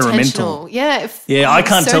feel experimental. intentional. Yeah, I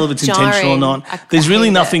can't so tell if it's intentional or jarring. not. I There's really hate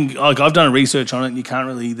it. nothing. Like I've done research on it, and you can't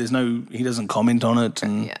really. He doesn't comment on it,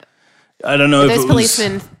 and Yeah. I don't know if Those it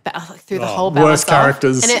policemen like, through the whole battle worst stuff,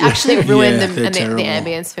 characters. and it actually ruined Yeah, the, they're and the terrible.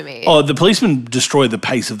 ambience for me. Oh, the policemen destroy the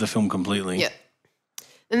pace of the film completely. Yeah.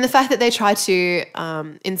 And the fact that they tried to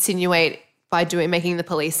insinuate by making the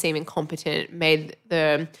police seem incompetent made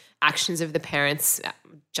the actions of the parents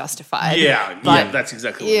justified. Yeah, that's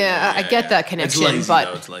exactly what it is. I get that connection, It's lazy, but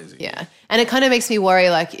though, it's lazy. yeah. And it kind of makes me worry,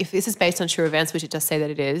 like, if this is based on true events, which it does say that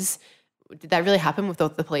it is, did that really happen with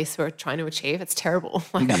what the police were trying to achieve? It's terrible.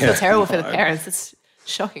 Like, I feel terrible for the parents. It's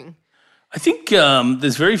shocking. I think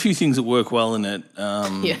there's very few things that work well in it.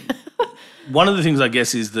 Yeah. One of the things I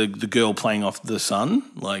guess is the girl playing off the son,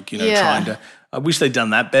 like Yeah. trying to. I wish they'd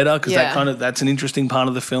done that better because Yeah. that's an interesting part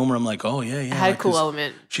of the film where I'm like, oh yeah, It had a like, cool 'cause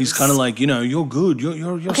element. She's kind of like, you're good,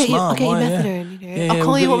 you're Okay, smart. okay, why, methadone, you know. Yeah, I'll yeah,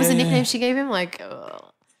 call we'll you. go- What was the yeah, nickname yeah. she gave him? Like,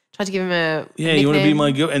 tried to give him a Yeah, you want to be nickname.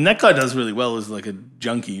 my girl, and that guy does really well as like a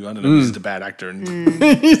junkie. I don't know if he's just a bad actor, and,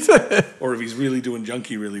 or if he's really doing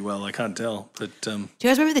junkie really well. I can't tell, but Do you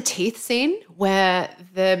guys remember the teeth scene where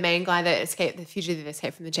the main guy that escaped, the fugitive that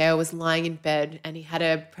escaped from the jail, was lying in bed and he had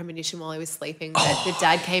a premonition while he was sleeping that the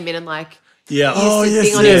dad came in and like yeah, Oh, used the yes,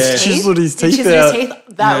 thing on yes. his teeth, Chiseled his and teeth chiseled out. his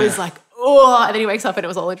teeth. That was like, oh, and then he wakes up and it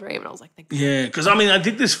was all a dream, and I was like, thank God. yeah. Because I mean, I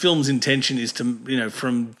think this film's intention is to,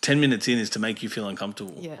 from 10 minutes in, is to make you feel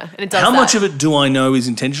uncomfortable. Yeah, and it does How that. much of it do I know is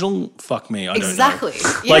intentional? Fuck me, I don't know. Exactly.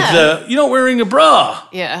 Like Yeah. you're not wearing a bra.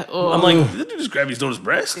 Yeah. Oh. I'm like, did he just grab his daughter's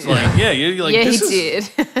breast? Like, you're like, yeah, he this is.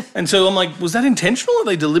 did. And so I'm like, was that intentional? Are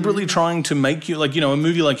they deliberately trying to make you, like, a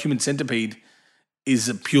movie like Human Centipede is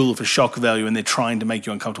a pure for shock value and they're trying to make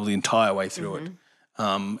you uncomfortable the entire way through it.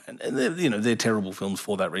 And they're terrible films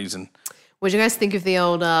for that reason. What do you guys think of the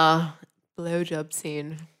old blowjob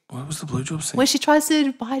scene What was the blowjob scene? where she tries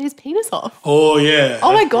to bite his penis off? Oh, yeah.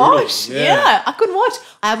 Oh my That's brutal. gosh! Yeah. I couldn't watch.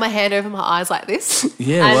 I had my hand over my eyes like this.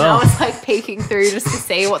 Yeah, and wow. I was like peeking through just to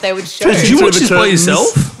see what they would show. Did you Through watch the this by curtains.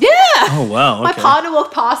 yourself? Yeah. Oh, wow. My Okay. partner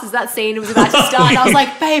walked past as that scene was about to start, and I was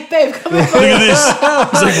like, "Babe, come over." Look at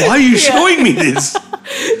this. He's like, why are you showing me this?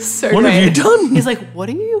 So What have great. you done? He's like, "What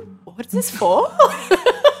is this for?"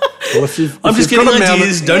 Well, if you've, I'm if just you've getting got a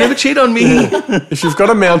ideas. mounted, Don't ever cheat on me. if you've got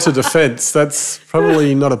a mounted defense, that's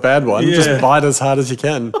probably not a bad one. Yeah. Just bite as hard as you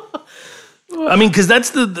can. I mean, because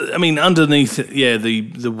that's underneath,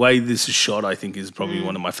 the way this is shot, I think, is probably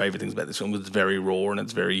one of my favorite things about this film. Because it's very raw and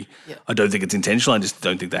it's very. Yeah. I don't think it's intentional. I just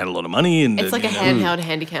don't think they had a lot of money. And It's like a handheld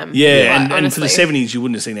handycam. Yeah, Like, and for the honestly. 70s, you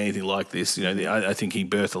wouldn't have seen anything like this. I think he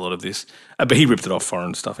birthed a lot of this, but he ripped it off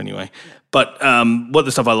foreign stuff anyway. But what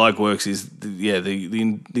the stuff I like works is, the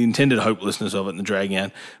intended hopelessness of it and the dragging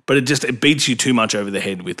out. But it beats you too much over the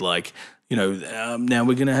head with like, now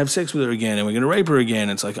we're going to have sex with her again and we're going to rape her again.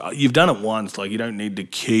 It's like, you've done it once. Like, you don't need to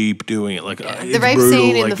keep doing it. Like, The rape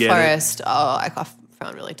scene in the forest. Oh, I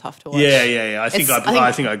found really tough to watch. Yeah. I think It's-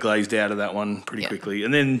 I think I glazed out of that one pretty quickly.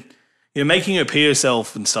 And then making her pee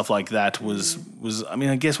herself and stuff like that was I mean,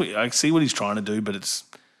 I guess I see what he's trying to do, but it's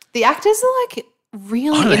The actors are like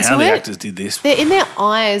really I don't know into how the it. actors did this. They're in their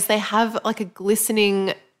eyes. They have like a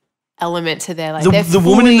glistening element to their like. The- they're the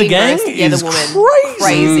woman in the fully gang immersed- yeah, is the woman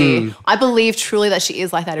crazy. I believe truly that she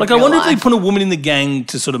is like that. Like, in I real wonder if life. they put a woman in the gang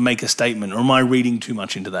to sort of make a statement, or am I reading too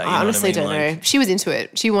much into that? You know I what honestly mean? don't Like, know. She was into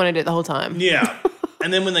it. She wanted it the whole time. Yeah.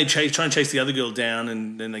 And then when they try and chase the other girl down,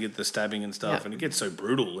 and then they get the stabbing and stuff, Yeah. and it gets so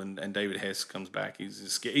brutal. And David Hess comes back.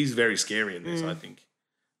 He's very scary in this. I think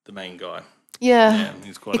the main guy. Yeah. Yeah,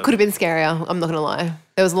 he's quite. It could have been scarier. I'm not gonna lie.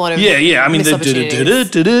 There was a lot of Yeah. I mean, the missed opportunities.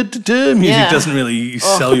 music Yeah. doesn't really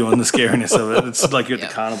sell you on the scariness of it. It's like you're at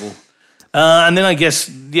the carnival. And then I guess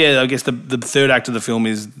the third act of the film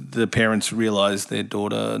is the parents realise their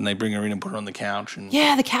daughter and they bring her in and put her on the couch. And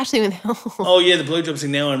Yeah, the couch thing with oh yeah, the blowjob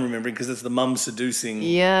scene. Now I'm remembering because it's the mum seducing.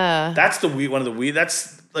 Yeah. That's the weird one of the weird.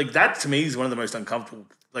 That's like that to me is one of the most uncomfortable.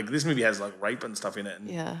 Like this movie has like rape and stuff in it. And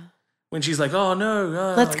Yeah. when she's like, "Oh no,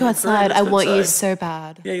 Let's go you're outside. great, I let's go want you outside." so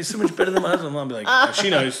bad. Yeah, you're so much better than my husband. I'll be like, "Oh, she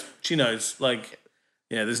knows. Like,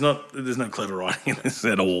 yeah, there's no clever writing in this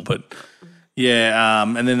at all. But yeah,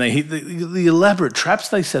 and then they hit the elaborate traps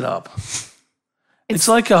they set up. It's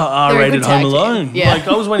like a R-rated good Home tag team. Alone. Yeah. Like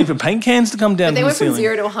I was waiting for paint cans to come down. But they from went the from ceiling.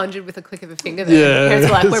 0 to 100 with a click of a finger there. Yeah. Parents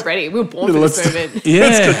were like, we're ready. We were born for this Let's- moment. Yeah,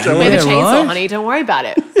 We have a chainsaw, right? honey. Don't worry about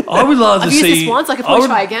it. I would rather I've see. used this once. I can probably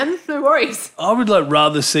try again. No worries. I would like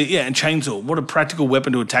rather see, and chainsaw. What a practical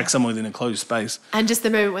weapon to attack someone within a closed space. And just the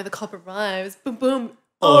moment where the cop arrives, boom, boom.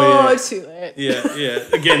 Oh, yeah. Too late. Yeah.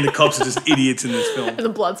 Again, the cops are just idiots in this film. And the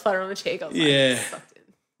blood splatter on the cheek. I was Yeah. like, sucked in.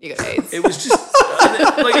 You got AIDS. It was just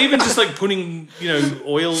like even just like putting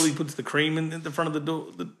oil. He puts the cream in the front of the door.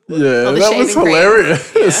 Yeah, the that was shaving cream.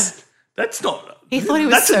 hilarious. That's not. He thought he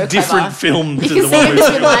was That's so a different clever. film You to can the see one him we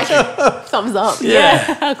just been like, thumbs up. Yeah.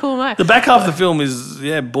 How cool am I? The back half of the film is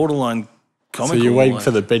borderline So comical. you're waiting like.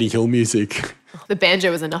 for the Betty Hill music. The banjo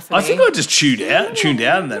was enough for me. I think I just tuned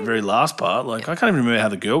out in that very last part. Like I can't even remember how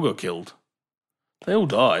the girl got killed. They all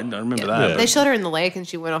died. I remember that. Yeah. They shot her in the lake and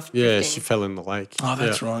she went off. Yeah, drifting. she fell in the lake. Oh,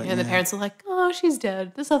 that's right. And the parents were like, oh, she's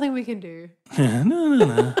dead. There's nothing we can do.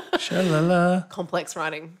 no. Sha-la-la. Complex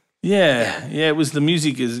writing. Yeah. It was the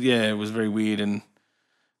music it was very weird and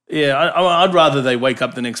yeah. I'd rather they wake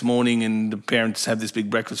up the next morning and the parents have this big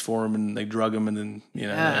breakfast for them and they drug them and then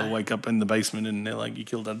they'll wake up in the basement and they're like, you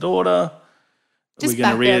killed our daughter. Just We're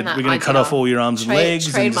going back to then, we're going that to cut idea. off all your arms and legs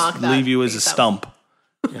and trademark just that leave you for as a yourself. stump.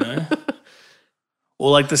 You know.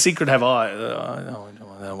 Or like The Secret Have I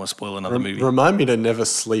don't want to spoil another movie. Remind me to never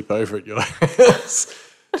sleep over at your house.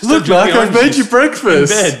 Look, drink Mark, the I've orange made you juice.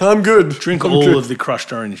 breakfast. In bed. I'm good. Drink I'm all good. of the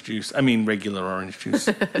crushed orange juice. I mean, regular orange juice.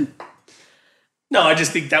 No, I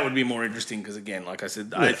just think that would be more interesting because, again, like I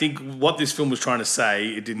said, I think what this film was trying to say,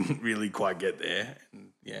 it didn't really quite get there.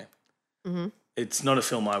 And it's not a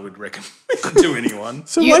film I would recommend to anyone.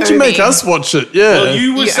 So You why'd you owe make me. us watch it? Yeah. Well,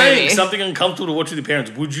 you were You owe saying me. something uncomfortable to watch with your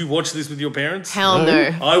parents. Would you watch this with your parents? Hell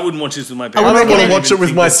no. I wouldn't watch this with my I parents. don't want to recommend- watch it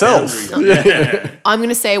with myself. Yeah. I'm going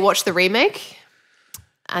to say watch the remake.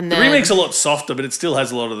 And then The remake's a lot softer, but it still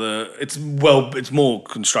has a lot of the. It's more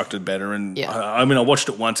constructed better. And Yeah. I mean, I watched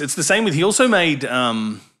it once. It's the same with. He also made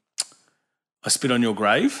I Spit on Your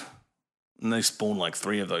Grave, and they spawned like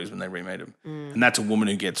 3 of those when they remade them. And that's a woman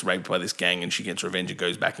who gets raped by this gang, and she gets revenge and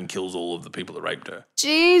goes back and kills all of the people that raped her.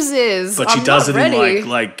 Jesus. But she I'm does not it ready. in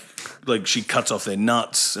like she cuts off their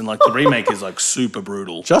nuts, and like the remake is like super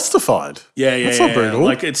brutal. Justified. Yeah, That's yeah, not brutal.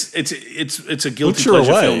 Like it's a guilty Puts you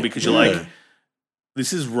pleasure away. film because you're Yeah. like,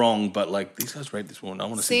 this is wrong, but like these guys raped this woman. I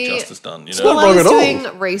want to see See, justice done. You not know? While I wrong was at all.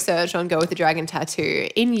 doing research on Go with the Dragon Tattoo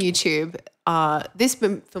in YouTube, this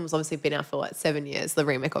film's obviously been out for like 7 years, the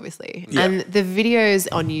remake obviously. Yeah. And the videos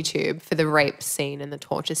on YouTube for the rape scene and the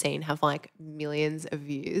torture scene have like millions of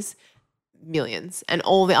views. Millions. And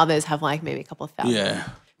all the others have like maybe a couple of thousand. Yeah.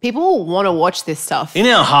 People want to watch this stuff. In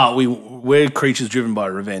our heart, we're creatures driven by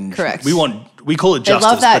revenge. Correct. We call it They love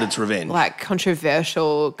justice, that, but it's revenge. like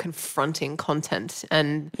controversial, confronting content,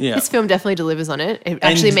 and Yeah. this film definitely delivers on it. It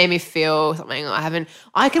actually made me feel something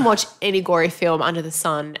I can watch any gory film under the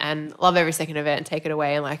sun and love every second of it and take it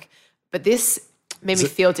away and but this made me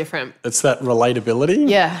feel different. It's that relatability.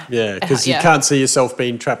 Yeah. Yeah, because you Yeah. can't see yourself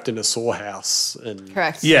being trapped in a storehouse. And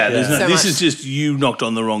Correct. yeah, there's So this much. is just you knocked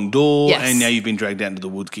on the wrong door Yes. and now you've been dragged out into the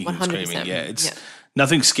woods kicking and 100%. screaming. Yeah, it's Yeah.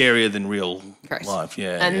 nothing scarier than real Correct. life.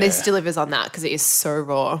 Yeah, And yeah. this delivers on that because it is so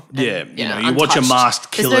raw. and, Yeah, you know, you watch a untouched.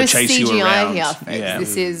 masked killer There's no chase you CGI around. Here, folks. Yeah.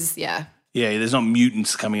 This is Yeah, there's not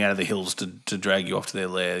mutants coming out of the hills to drag you off to their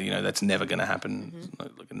lair. You know, that's never going to happen. Mm-hmm.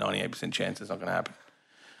 It's like a 98% chance it's not going to happen.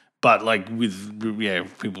 But like with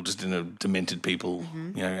people just demented people,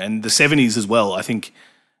 Mm-hmm. you know, and the 70s as well, I think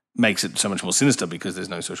makes it so much more sinister because there's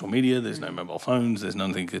no social media, there's no mobile phones, there's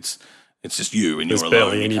nothing. It's just you and There's you're alone.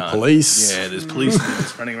 barely you any can't- police. Yeah, there's police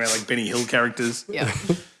just running around like Benny Hill characters. yeah.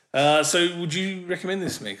 So would you recommend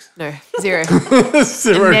this, Mix? No, zero.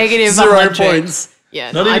 zero, Negative 0 100. points.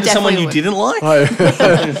 Yeah, Not no, I even someone definitely you would.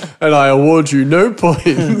 didn't like? And I award you no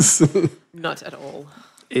points. Not at all.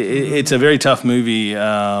 It's a very tough movie,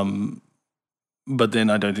 but then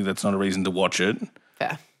I don't think that's not a reason to watch it.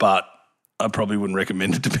 Fair. But I probably wouldn't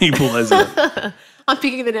recommend it to people as a I'm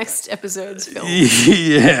picking the next episode's film.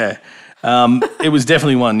 yeah. It was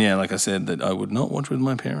definitely one, like I said, that I would not watch with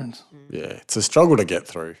my parents. Yeah, it's a struggle to get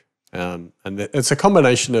through. And it's a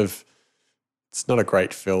combination of it's not a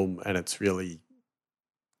great film, and it's really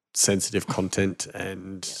sensitive content,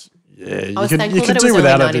 and you was can thankful that it do was only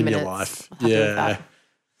without it 90 in your minutes. life. I'm happy with that.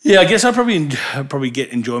 Yeah, I guess I probably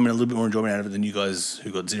get a little bit more enjoyment out of it than you guys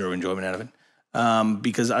who got zero enjoyment out of it.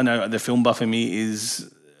 Because I know the film buff in me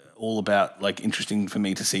is all about like interesting for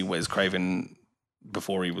me to see Wes Craven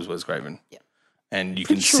before he was Wes Craven. Yeah. And you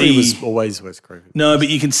can Sure, see he was always Wes Craven. no, but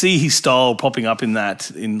you can see his style popping up in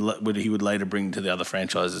that in what he would later bring to the other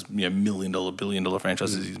franchises, $1 million, $1 billion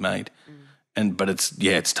franchises he's made. But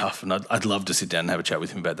it's tough, and I'd love to sit down and have a chat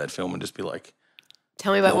with him about that film and just be like,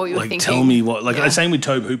 Tell me about what you were like, thinking. tell me what, like, Yeah. same with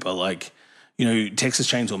Tobe Hooper, like, Texas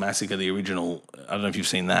Chainsaw Massacre, the original, I don't know if you've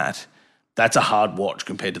seen that. That's a hard watch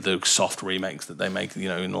compared to the soft remakes that they make,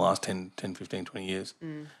 in the last 10, 15, 20 years.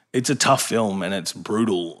 It's a tough film, and it's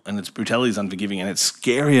brutal, and its brutality is unforgiving, and it's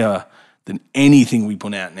scarier than anything we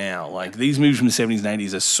put out now. Like, these movies from the 70s and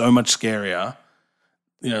 80s are so much scarier.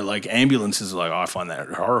 Like ambulances, like, I find that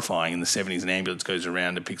horrifying. In the 70s, an ambulance goes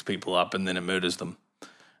around and picks people up and then it murders them.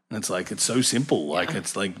 And it's like, it's so simple. Like,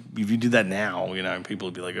 it's like, if you did that now, people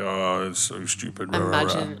would be like, oh, it's so stupid.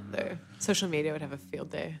 Imagine, though, social media would have a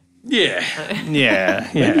field day. Yeah.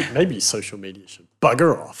 Maybe social media should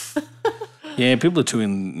bugger off. Yeah, people are too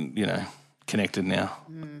connected now.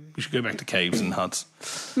 We should go back to caves and huts.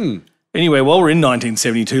 Anyway, while we're in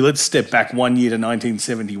 1972, let's step back 1 year to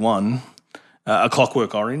 1971. A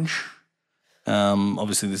Clockwork Orange.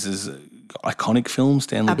 Obviously, this is an iconic film,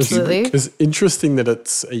 Stanley Absolutely. Kubrick. It's interesting that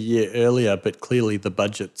it's a year earlier, but clearly the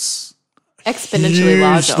budget's Exponentially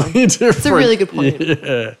larger. hugely different. It's a really good point.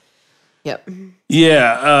 Yeah. Yep.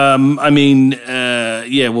 Yeah,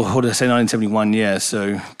 well, what did I say, 1971, yeah,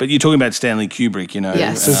 so, but you're talking about Stanley Kubrick,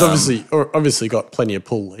 Yes. So it's obviously got plenty of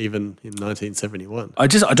pull even in 1971. I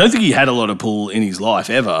don't think he had a lot of pull in his life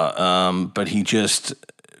ever, but he just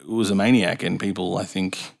was a maniac, and people, I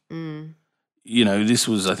think, this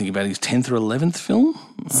was, I think, about his 10th or 11th film.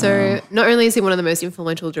 So not only is he one of the most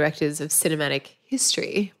influential directors of cinematic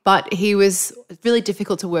history, but he was really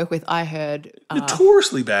difficult to work with, I heard.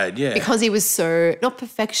 Notoriously bad, yeah. Because he was so, not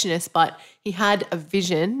perfectionist, but he had a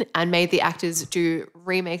vision and made the actors do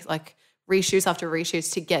remakes, like reshoots after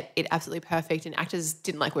reshoots to get it absolutely perfect, and actors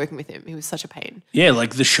didn't like working with him. He was such a pain. Yeah,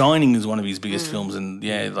 like The Shining is one of his biggest films, and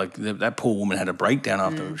like that poor woman had a breakdown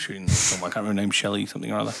after shooting the film. I can't remember her name, Shelley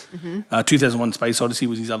something or other. 2001: Space Odyssey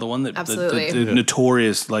was his other one. Absolutely. The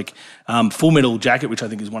notorious, like Full Metal Jacket, which I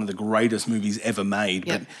think is one of the greatest movies ever made.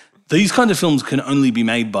 Yep. But these kind of films can only be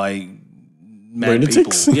made by mad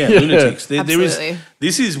Lunatics? people. Yeah, Yeah. lunatics. Absolutely.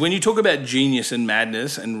 This is when you talk about genius and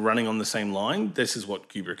madness and running on the same line. This is what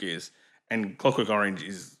Kubrick is. And Clockwork Orange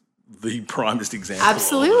is the primest example.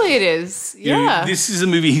 Absolutely it is. Yeah. This is a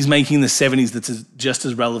movie he's making in the 70s that's just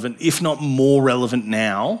as relevant, if not more relevant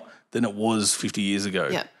now than it was 50 years ago.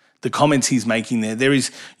 Yeah. The comments he's making there is,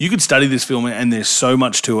 you could study this film and there's so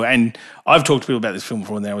much to it. And I've talked to people about this film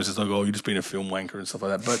before and they was just like, oh, you've just been a film wanker and stuff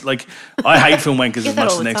like that. But like, I hate film wankers as that much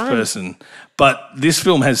all as the the next time. person. But this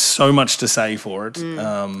film has so much to say for it.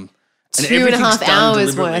 And 2.5 everything's done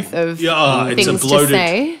hours deliberately. worth of it's a things bloated, to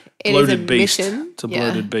say. It is a bloated beast. mission. It's a Yeah.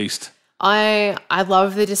 bloated beast. I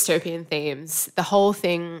love the dystopian themes. The whole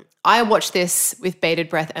thing. I watched this with bated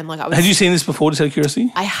breath, and like I was. Had you seen this before, just out of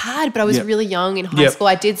curiosity? I had, but I was Yep. really young in high Yep. school.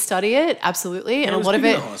 I did study it, absolutely, and it a was lot of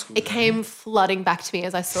big it, in high school, it came flooding back to me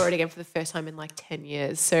as I saw it again for the first time in like 10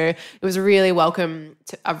 years. So it was really welcome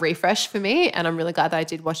to a refresh for me, and I'm really glad that I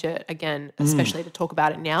did watch it again, especially to talk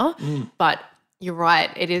about it now. But you're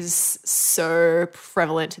right, it is so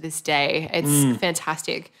prevalent to this day. It's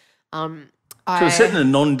fantastic. So it's set in a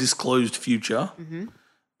non-disclosed future,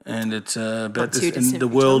 and it's about too this, and distant the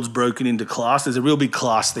future. world's broken into class. There's a real big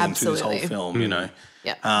class theme to this whole Absolutely. film,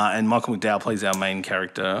 Yeah. And Michael McDowell plays our main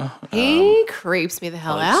character. He creeps me the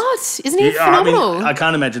hell out. Isn't he phenomenal? I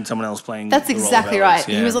can't imagine someone else playing. That's the role of exactly Alex,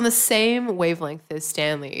 right. yeah. He was on the same wavelength as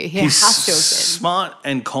Stanley. He He's has to have been. smart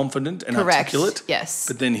and confident and Correct. articulate. Yes.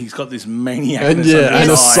 But then he's got this maniac And under a his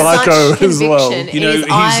eye. psycho Such as well. conviction. You know, His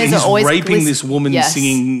eyes he's are always raping this woman Yes.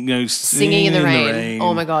 singing, Singing in the rain.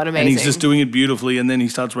 Oh my God, And he's amazing. just doing it beautifully, and then he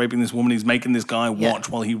starts raping this woman. He's making this guy Yeah. watch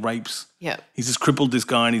while he rapes. Yeah. He's just crippled this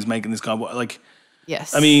guy, and he's making this guy like.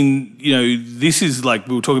 Yes. I mean, this is like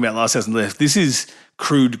we were talking about last house on the left. This is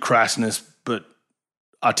crude crassness, but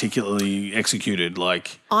articulately executed.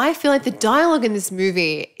 Like, I feel like the dialogue in this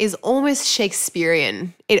movie is almost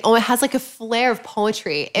Shakespearean. It almost has like a flair of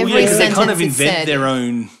poetry. Every because they sentence kind of is invent said. their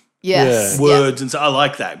own Yes. Yeah. words, and so I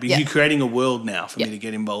like that because Yeah. you're creating a world now for me to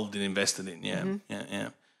get involved and invested in. Yeah, yeah.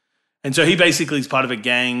 And so he basically is part of a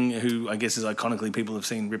gang who I guess is iconically people have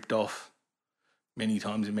seen ripped off. many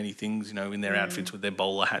times in many things, you know, in their outfits with their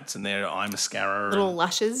bowler hats and their eye mascara Little and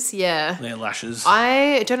lashes, yeah. their lashes.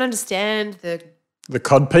 I don't understand The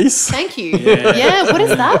cod piece. Thank you. Yeah, what is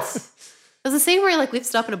that? There's a scene where he like lifts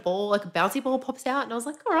it up in a ball, like a bouncy ball pops out, and I was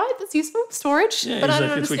like, all right, that's useful storage. Yeah, but I he's don't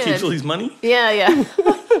like, that's where he understand. keeps all his money.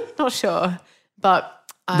 Yeah. Not sure, but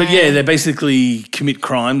Yeah, they basically commit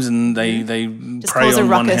crimes and they prey cause a on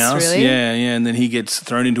one ruckus, house. really. Yeah, and then he gets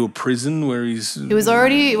thrown into a prison where he's he'd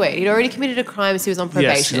already committed a crime, so he was on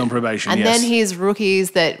probation. Yes, he's on probation. And yes. then his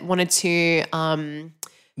rookies that wanted to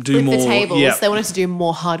do flip more. the tables, Yeah. they wanted to do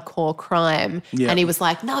more hardcore crime. Yeah. And he was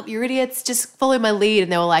like, nope, you're idiots, just follow my lead.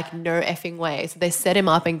 And they were like, no effing way. So they set him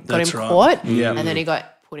up and got That's him right. caught. Yeah. And then he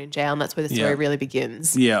got put in jail, and that's where the story Yeah. really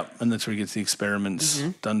begins. Yeah, and that's where he gets the experiments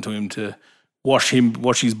Mm-hmm. done to him to wash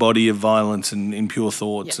his body of violence and impure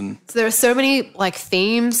thoughts. And So there are so many like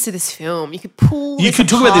themes to this film. You could pull. You this could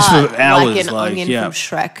talk about this for apart hours, like an like, onion yeah. from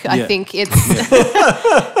Shrek. Yeah. I think it's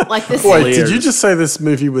like this. Wait, did you Layers. just say this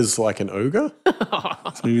movie was like an ogre?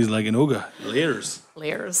 this movie's like an ogre. Layers.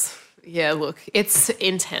 Layers. Yeah, look, it's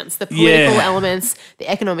intense. The political Yeah. elements, the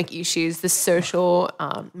economic issues, the social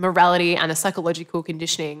morality, and the psychological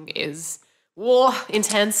conditioning is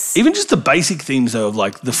intense. Even just the basic themes, though, of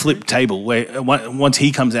like the flip table, where once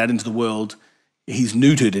he comes out into the world, he's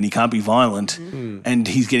neutered and he can't be violent, and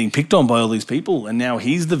he's getting picked on by all these people, and now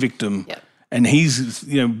he's the victim. Yep. And he's,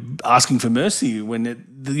 asking for mercy when,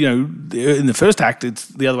 in the first act, it's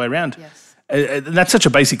the other way around. Yes. And that's such a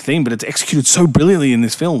basic theme, but it's executed so brilliantly in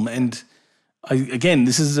this film. And again,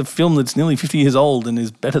 this is a film that's nearly 50 years old and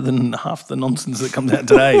is better than half the nonsense that comes out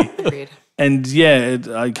today. Agreed. And yeah,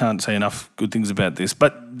 I can't say enough good things about this.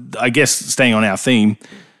 But I guess staying on our theme,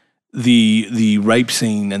 the rape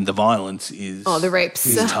scene and the violence is Oh, the rape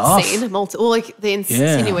tough. scene, like the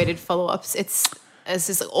insinuated follow-ups. It's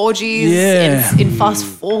just like orgies Yeah. in fast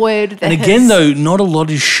forward. And again, though, not a lot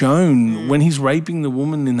is shown when he's raping the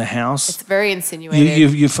woman in the house. it's very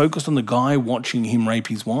insinuated. You're focused on the guy watching him rape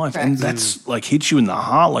his wife, and that's like hits you in the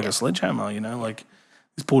heart like a sledgehammer. Like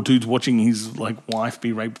this poor dude's watching his like wife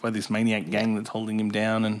be raped by this maniac gang that's holding him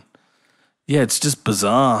down, and yeah, it's just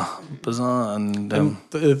bizarre. And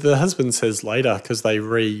The husband says later, because they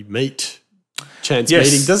re-meet, chance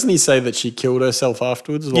Yes. meeting, doesn't he say that she killed herself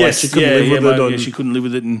afterwards? Like yes, she couldn't live with it. she couldn't live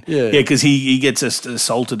with it, and Yeah. because he gets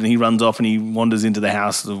assaulted and he runs off and he wanders into the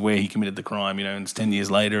house of where he committed the crime. And it's 10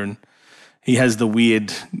 years later, and he has the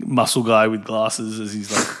weird muscle guy with glasses as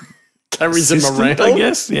he's like carries him assistant, around. I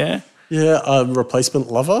guess, yeah. Yeah,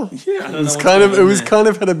 replacement lover. Yeah, I don't know what's It going on was there. kind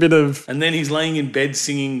of had a bit of. And then he's laying in bed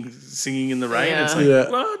singing in the rain. Yeah. It's like, Yeah.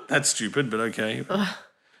 what? That's stupid, but okay.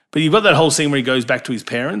 But you've got that whole scene where he goes back to his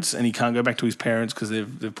parents, and he can't go back to his parents because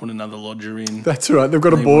they've put another lodger in. That's right. They've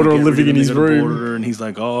got a They border wanna get living rid in of his him, they've got a room. border, and he's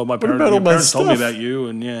like, "Oh, my about all your my parents told me stuff? about you,"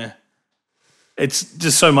 and yeah, it's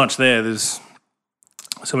just so much there. There's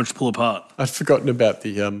so much to pull apart. I'd forgotten about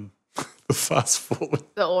the fast forward.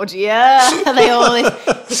 the orgy, yeah. They all,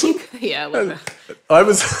 yeah. Look, I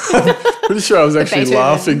was pretty sure I was actually Beethoven.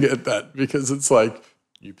 laughing at that because it's like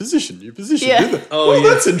new position. Yeah. Isn't it? Oh, yeah.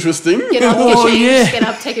 That's interesting. get up, Oh, get changed, yeah. get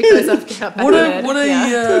up, take your clothes off, get up. Back What to a bed. what a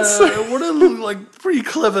yeah. what a like pretty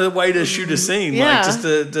clever way to shoot a scene. Yeah. Like just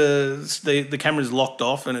the camera's locked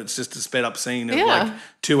off and it's just a sped up scene of Yeah. like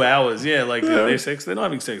 2 hours. Yeah, like they're sex, they're not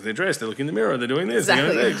having sex, they're dressed, they look in the mirror, they're doing this, they're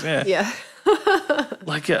Exactly. having sex. Yeah. Yeah.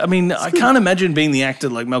 Like I mean, I can't imagine being the actor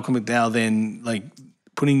like Malcolm McDowell then like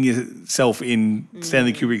putting yourself in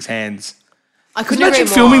Stanley Kubrick's hands. I couldn't agree Imagine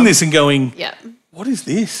more. filming this and going, Yeah. what is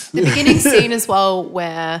this? The beginning scene as well,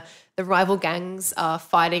 where the rival gangs are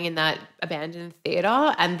fighting in that abandoned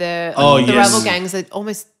theater, and the yes. rival gangs are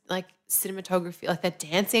almost like cinematography, like they're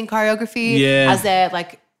dancing choreography, Yeah. as they're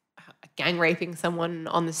like gang raping someone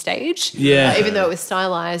on the stage. Yeah. Even though it was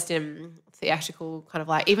stylized and theatrical, kind of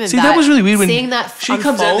like even See, that was really weird when seeing that she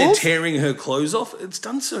comes out there unfold. tearing her clothes off. It's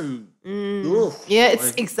done so. Ugh. Yeah,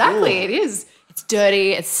 it's exactly. It is. It's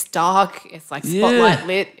dirty. It's dark. It's like spotlight Yeah.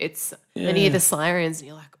 lit. It's then you hear the sirens, and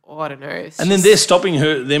you're like, oh, I don't know. It's And then just- they're stopping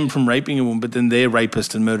them from raping a woman, but then they're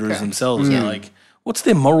rapists and murderers themselves. And like, what's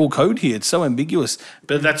their moral code here? It's so ambiguous.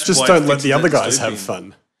 But that's Just why it don't let fits the as other that guys have dystopian.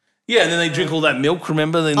 fun. Yeah, and then they drink all that milk.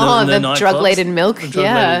 Remember? In Oh, in the nightclubs? drug-laden milk. The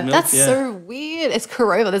drug-laden milk, That's yeah. so weird. It's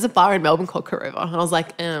Corova. There's a bar in Melbourne called Corova. And I was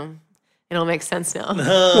like, it all makes sense now.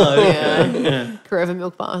 Oh, yeah. Corova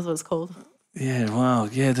Milk Bar is what it's called. yeah, wow.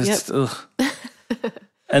 Yeah, that's. Ugh.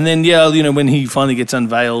 And then, when he finally gets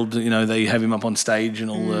unveiled, they have him up on stage and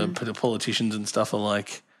all the politicians and stuff are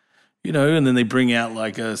like, and then they bring out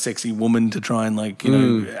like a sexy woman to try and like,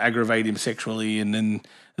 aggravate him sexually. And then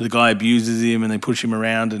the guy abuses him and they push him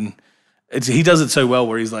around. And he does it so well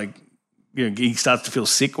where he's like he starts to feel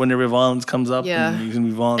sick whenever violence comes up. Yeah. And he's going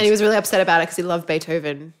to be violent. And he was really upset about it because he loved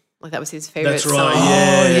Beethoven. Like that was his favorite That's right. song.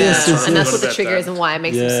 Yeah, yes, yes, And that's yes. what the trigger is and why it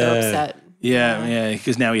makes him so Yeah. upset. Yeah,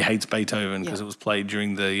 because now he hates Beethoven because Yeah. it was played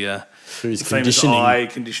during the Through his famous conditioning. eye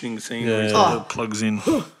conditioning scene where he Yeah. plugs in.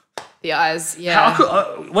 The eyes, yeah.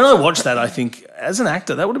 How could, when I watched that, I think as an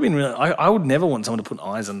actor, that would have been really. I would never want someone to put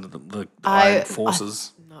eyes under the eye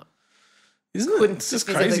forces. No. Isn't it? couldn't- It's just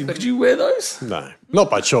physically crazy. Would couldn't. you wear those? No, not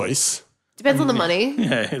by choice. Depends on the money.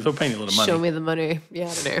 Yeah, they're paying a lot of money. Show me the money. Yeah,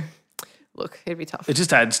 I don't know. Look, it'd be tough. It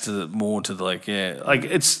just adds to more to the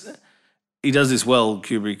it's. He does this well,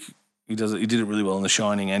 Kubrick. He does it. He did it really well in The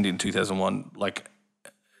Shining and in 2001. Like,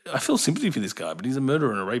 I feel sympathy for this guy, but he's a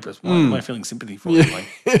murderer and a rapist. Why am I feeling sympathy for him? Like,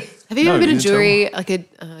 Have you No, ever been a you didn't tell jury, like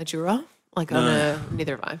a juror? Like on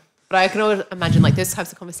neither have I. But I can always imagine like those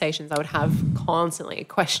types of conversations I would have constantly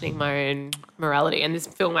questioning my own morality. And this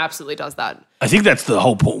film absolutely does that. I think that's the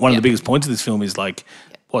whole point. One of Yeah. the biggest points of this film is like,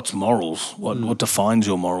 what's morals? What defines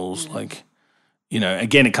your morals? Like,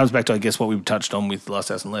 again, it comes back to I guess what we touched on with Last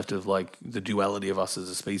House on the Left of like the duality of us as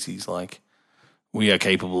a species. Like, we are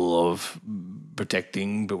capable of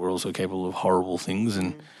protecting, but we're also capable of horrible things,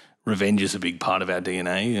 and revenge is a big part of our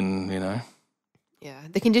DNA. And Yeah.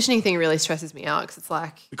 The conditioning thing really stresses me out because it's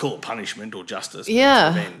like, we call it punishment or justice. but Yeah.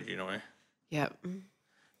 it's revenge. yeah.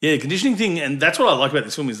 Yeah, the conditioning thing, and that's what I like about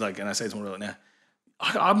this film is like, and I say it's more like now,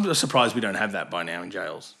 I'm surprised we don't have that by now in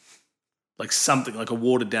jails. Like something like a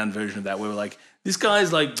watered down version of that, where we're like, this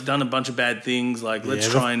guy's like done a bunch of bad things. Like, let's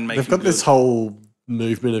Yeah, try and make. They've him got this good. whole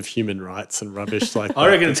movement of human rights and rubbish. Like I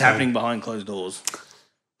that. reckon it's happening behind closed doors.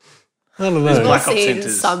 I don't We've know. all Black Ops seen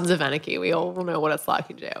centres. Sons of Anarchy. We all know what it's like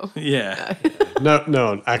in jail. Yeah, No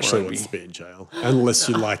one actually Won't wants to be in jail unless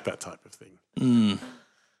you like that type of thing.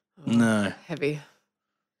 no. Heavy.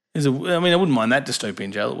 I wouldn't mind that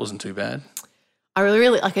dystopian jail. It wasn't too bad. I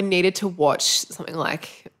really like I needed to watch something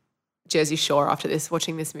like Jersey Shore after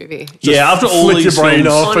watching this movie. Yeah, after all Flick your these brain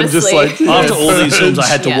films, off and just Honestly. like after all these films, I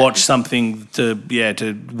had to Yeah. watch something to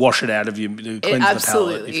wash it out of you, to cleanse the palate,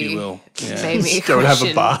 absolutely if you will. Yeah. made me Just go and have a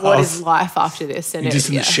question bath. what is life after this. And Just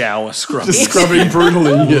in yeah. the shower, scrubbing. just scrubbing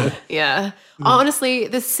brutally. Yeah. Yeah. Honestly,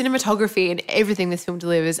 the cinematography and everything this film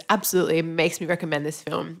delivers absolutely makes me recommend this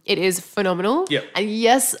film. It is phenomenal. Yep. And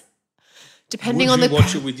yes, depending Would on you the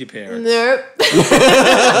watch it with your parents? no,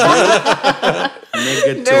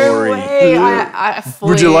 Negatory. no way. I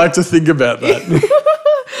fully, Would you like to think about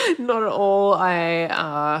that? Not at all.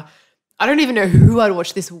 I don't even know who I'd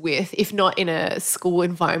watch this with, if not in a school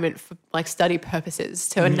environment for like study purposes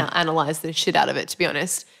to analyze the shit out of it. To be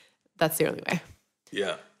honest, that's the only way.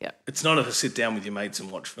 Yeah. Yeah. It's not a sit down with your mates and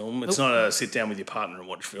watch film. It's not a sit down with your partner and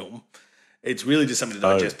watch film. It's really just something to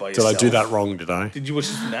digest by Did yourself. I do that wrong? Did I? Did you watch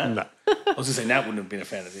this with Nat? No. I was going to say, Nat wouldn't have been a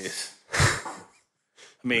fan of this.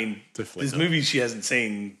 I mean, Definitely there's not. movies she hasn't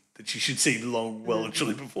seen that she should see well and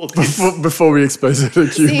truly before this. Before we expose her to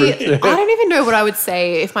See, Kubrick. I don't even know what I would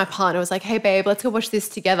say if my partner was like, "Hey, babe, let's go watch this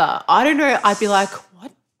together." I don't know. I'd be like,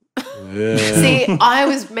 "What?" Yeah. See, I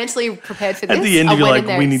was mentally prepared for this. At the end, I you're went like, in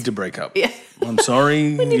there we and- need to break up. Yeah. I'm sorry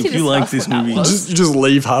need to if you like discuss this what that movie. was. You just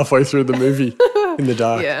leave halfway through the movie in the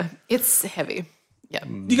dark. Yeah, it's heavy. Yeah.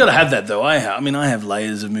 You got to have that though. I have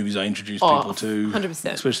layers of movies I introduce Oh, people to,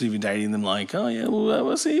 100%. especially if you're dating them. Like, oh yeah, well,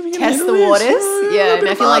 we'll see if you can Test handle the this. waters. Yeah, a bit and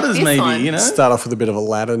I of feel like others this maybe, one- you know, Start off with a bit of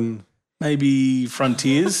Aladdin. maybe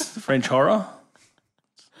Frontiers, French horror.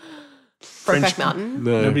 Brokeback Mountain.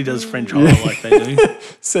 No. Nobody does French horror like they do.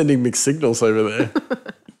 Sending mixed signals over there.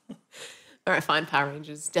 All right, fine. Power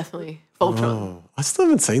Rangers, definitely. Voltron. Oh, I still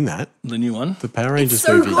haven't seen that. The new one. The Power Rangers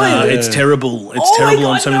so movie. good. Yeah. It's terrible. It's Oh my terrible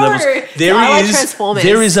on God, so many no. levels. See, I like Transformers,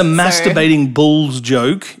 There is a so- masturbating bulls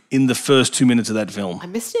joke in the first 2 minutes of that film. I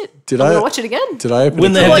missed it. Did I'm I- gonna watch it again. Did I open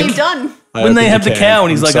When a they can? have What the- you've done? I When they opened have the can. cow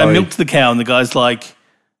and he's I'm like, I sorry. milked the cow, and the guy's like,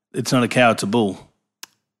 it's not a cow, it's a bull.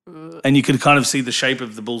 And you could kind of see the shape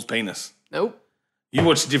of the bull's penis. Nope. You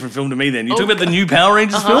watched a different film to me then. You talking about the new Power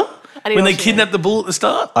Rangers film? I didn't When they watch it kidnap the bull at the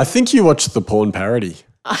start? I think you watched the porn parody.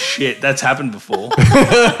 Shit, that's happened before.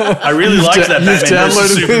 I really liked that you've Batman versus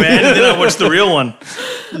downloaded- Superman, and then I watched the real one.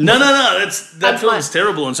 No. That I'm film fine. is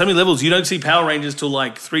terrible on so many levels. You don't see Power Rangers till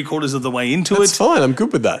like 3/4 of the way into It's it. fine. I'm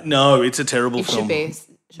good with that. No, it's a terrible It film. should be.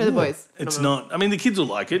 Show the boys. It's not. I mean, the kids will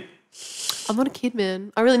like it. I'm not a kid,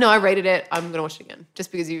 man. I really know. I rated it. I'm gonna watch it again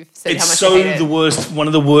just because you've said It's how much so I hate the it. worst. One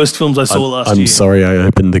of the worst films I saw last I'm year. sorry I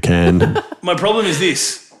opened the can. My problem is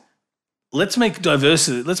this: let's make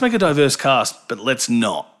diversity. Let's make a diverse cast, but let's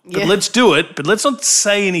not. But Yeah. let's do it. But let's not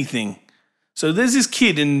say anything. So there's this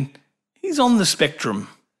kid, and he's on the spectrum.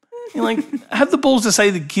 You're like, have the balls to say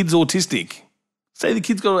the kid's autistic. Say the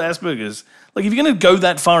kid's got Asperger's. Like, if you're going to go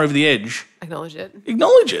that far over the edge, Acknowledge it.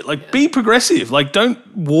 acknowledge it. Like, be progressive. Like, don't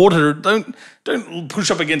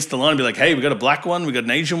push up against the line and be like, hey, we got a black one, we got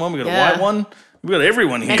an Asian one, we got a white one, we got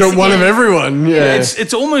everyone here. Got one of everyone. Yeah.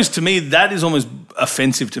 It's almost, to me, that is almost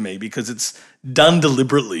offensive to me because it's done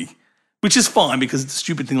deliberately, which is fine because it's a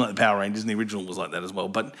stupid thing like the Power Rangers, and the original was like that as well.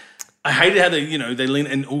 But I hated how they lean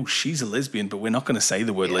and, oh, she's a lesbian, but we're not going to say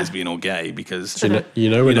the word lesbian or gay because we're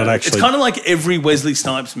not actually. It's kind of like every Wesley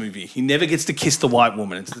Snipes movie. He never gets to kiss the white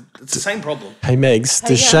woman. It's the same problem. Hey Megs,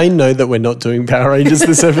 does Shane know that we're not doing Power Rangers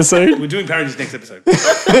this episode? We're doing Power Rangers next episode.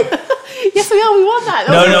 Yes, we are. We want that.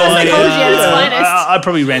 I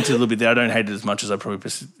probably ranted a little bit there. I don't hate it as much as I probably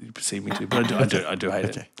perceive me to, but I do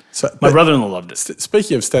hate it. So, My brother-in-law loved it.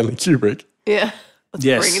 Speaking of Stanley Kubrick, Yeah. Let's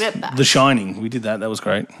bring it back. The Shining. We did that. That was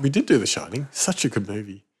great. we did do The Shining. Such a good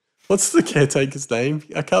movie. What's the caretaker's name?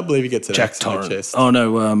 I can't believe he gets an Jack axe on the Torrance. chest. Oh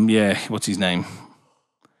no, what's his name?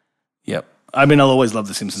 Yep. I mean, I'll always love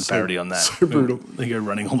the Simpsons parody on that. so brutal. They go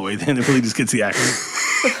running all the way there and Willie just gets the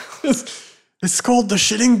axe. It's called The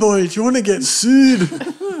Shitting Boy. Do you want to get sued?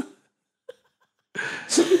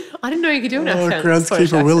 I didn't know you could do an accent.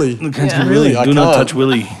 Groundskeeper Willie. Really, I do not can't. touch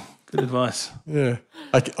Willie. Good advice. Yeah.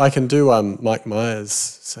 I can do Mike Myers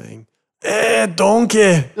saying,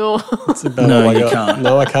 donkey. Oh. That's about No, all I you got. can't.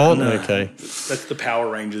 No, I can't? Okay. That's the Power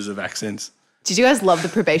Rangers of accents. Did you guys love the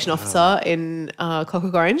probation officer in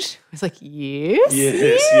Clockwork Orange? I was like, yes, Yes,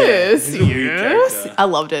 yes, He's a weird yes. character. I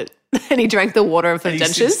loved it. And he drank the water of the And he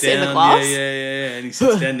sits dentures in the down, glass. Yeah. And he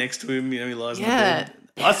sits down next to him. He lies on the Yeah. bed.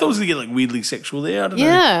 I thought it was going to get like weirdly sexual there. I don't know.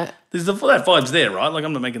 Yeah. There's that vibe's there, right? Like,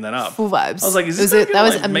 I'm not making that up. Full vibes. I was like, is this that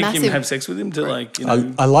was a make him massive. have sex with him to like, you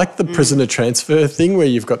know? I like the prisoner transfer thing where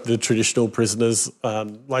you've got the traditional prisoners,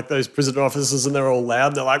 like those prisoner officers, and they're all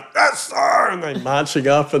loud. They're like, "Yes, sir!" and they're marching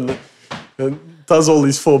up and does all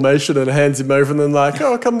this formation and hands him over, and then like,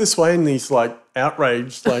 "Oh, come this way," and he's like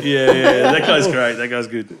outraged, like, Yeah. That guy's great. That guy's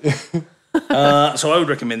good. So I would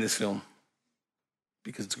recommend this film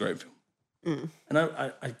because it's a great film. And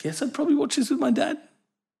I guess I'd probably watch this with my dad.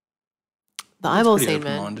 The eyeball Pretty scene,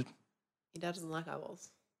 man. open-minded. Your dad doesn't like eyeballs.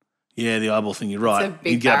 Yeah, the eyeball thing. You're right. a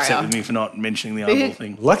big You'd get upset barrier. with me for not mentioning the eyeball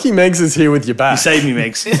thing. Lucky Megs is here with your back. You saved me,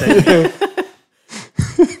 Megs. You saved me.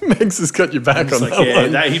 Megs has got your back It's on like, that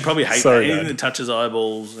yeah, one. he'd probably hate Sorry, that. Anything Dad. that touches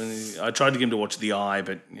eyeballs. And I tried to get him to watch The Eye,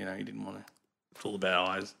 but he didn't want to. It's all about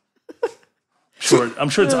eyes. I'm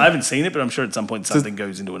sure I haven't seen it, but I'm sure at some point something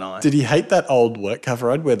goes into an eye. Did he hate that old work cover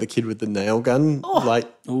I'd where the kid with the nail gun? Like,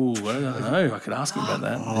 Oh, I don't know. I could ask him about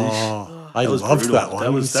that. I was loved brutal. that one.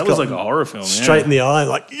 That was It's like got a horror film. straight in the eye,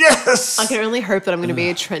 like, yes! I can only hope that I'm going to be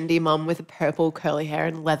a trendy mum with purple curly hair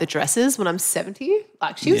and leather dresses when I'm 70.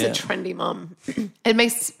 Like, she was a Yeah. trendy mum. It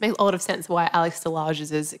makes a lot of sense why Alex Delage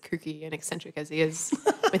is as kooky and eccentric as he is,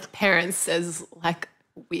 with parents as, like,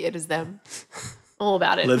 weird as them. All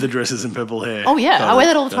about it. Leather dresses and purple hair. Oh, yeah. Got I wear it,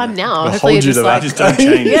 that all the got time it. now. I'll Hopefully hold you it's to just that. like, Just don't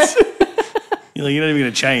change. yeah. You're not even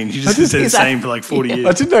going to change. You just stay the Exactly. same for like 40 I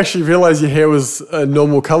years. didn't actually realize your hair was a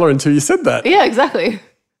normal color until you said that. Yeah, exactly.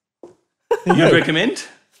 You'd recommend?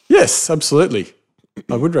 Yes, absolutely.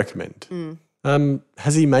 I would recommend.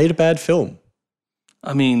 Has he made a bad film?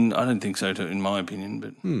 I mean, I don't think so, in my opinion.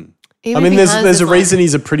 But Even I if mean, he there's has, a like- reason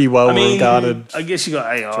he's a pretty well I mean, regarded. I guess you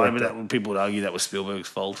got AI, but people would argue that was Spielberg's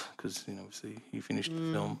fault because obviously he finished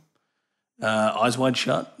the film. Eyes Wide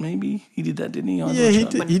Shut, maybe he did that, didn't he? Eyes Yeah, Wide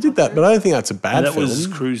he Shut. did that, but I don't think that's a bad That film. was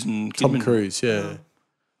Cruise and Kidman. Tom Cruise, yeah.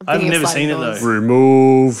 I've thinking of never Sliding seen it Doors. though.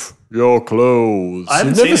 Remove your clothes. I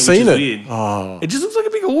haven't You've seen never it, which is weird. Oh, It just looks like a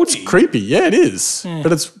big orgy. creepy. Yeah, it is.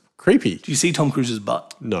 But it's creepy. Do you see Tom Cruise's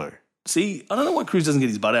butt? No. See, I don't know why Cruise doesn't get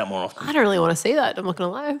his butt out more often. I don't really want to see that. I'm not going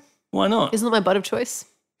to lie. Why not? Isn't it my butt of choice?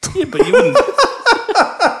 Yeah, but you wouldn't.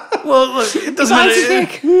 Well, look, it doesn't I matter.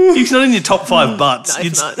 have to pick. He's not in your top 5 butts. No,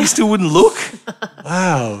 it's not. You still wouldn't look.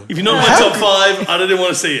 Wow. If you're not in my top 5, I don't even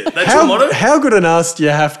want to see it. That's your motto? How good an ass do you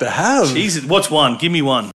have to have? Jesus, what's one? Give me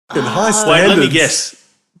one. In high Wait, standards. let me guess.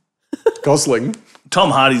 Gosling.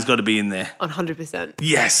 Tom Hardy's got to be in there. 100%.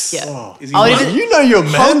 Yes. Yeah. Is he Oh, it one? is- You know your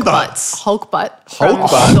man Hulk butts. Hulk butt. Hulk from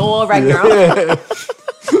butt. Thor Ragnarok.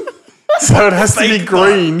 So it has to be Fake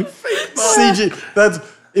green. CG. That's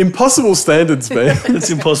impossible standards, man. That's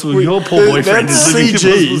impossible. Your poor boyfriend That's is living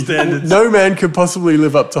impossible CG. standards. No man could possibly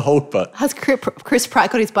live up to Hulk butt. Has Chris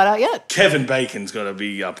Pratt got his butt out yet? Kevin Bacon's got to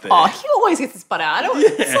be up there. Oh, he always gets his butt out. I don't.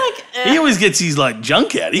 It's like He always gets his like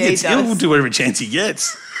junk out. Yeah, he He'll does. do whatever chance he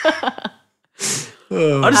gets.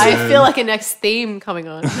 I feel like a next theme coming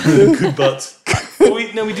on. Good butts. Well,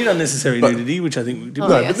 we did unnecessary nudity, which I think we did. No,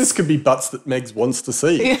 yes. but this could be butts that Megs wants to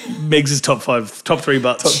see. Meg's top 3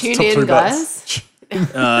 butts. Tune Top in, three guys.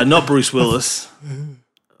 butts. Not Bruce Willis.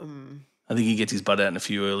 I think he gets his butt out in a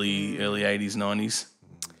few early 80s, 90s.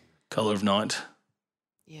 Colour of Night.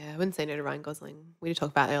 Yeah, I wouldn't say no to Ryan Gosling. We did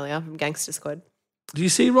talk about earlier from Gangster Squad. Do you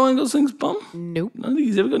see Ryan Gosling's bum? Nope. I don't think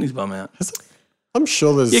he's ever gotten his bum out. I'm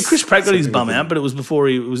sure there's. Yeah, Chris Pratt got his something bum with him. out, but it was before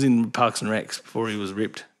he was in Parks and Recs, before he was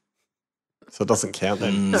ripped. So it doesn't count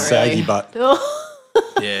then. Not Saggy really. butt.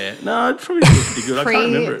 Yeah. No, it probably looked pretty good. I can't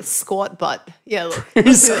remember it. Squat butt. Yeah, look.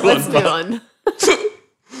 Let's move on.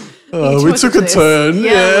 Oh, we took a this. turn.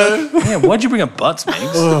 Yeah, Yeah. Yeah, why'd you bring up butts,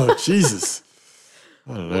 Megs? Oh, Jesus.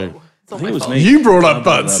 I don't know. It's all think my it was fault. me. You brought I up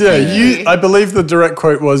brought butts. it up, Yeah, you. I believe the direct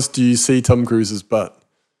quote was, "Do you see Tom Cruise's butt?"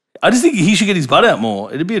 I just think he should get his butt out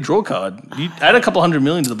more. It'd be a draw card. You add a couple $100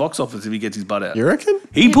 million to the box office if he gets his butt out. You reckon?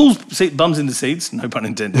 He pulls bums into seats, no pun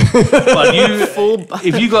intended. But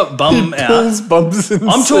if you got bum out, Pulls bumps in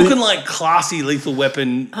I'm seat. talking like classy Lethal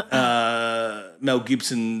Weapon, Mel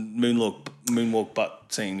Gibson moonwalk butt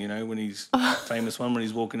scene. You know when he's famous one when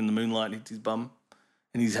he's walking in the moonlight, and hits his bum,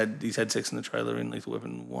 and he's had sex in the trailer in Lethal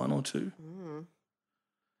Weapon 1 or 2.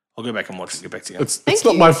 I'll go back and watch it and get back to you. It's Thank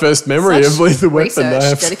not you. my first memory Such of Lethal Weapon. I research,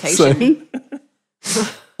 have to dedication. say.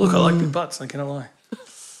 Look, I like big butts. I cannot lie.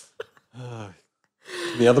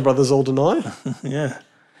 The other brothers all deny. Yeah.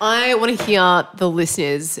 I want to hear the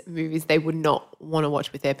listeners' movies they would not want to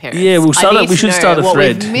watch with their parents. Yeah, we'll start I up- need we to should know start a what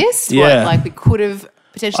thread. we've missed, Yeah. what like we could have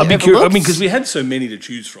potentially I'd be curious. I overlooked. mean, because we had so many to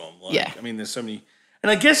choose from. Like, Yeah. I mean, there's so many. And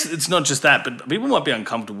I guess it's not just that, but people might be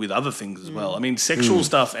uncomfortable with other things as well. I mean, sexual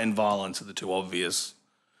stuff and violence are the two obvious,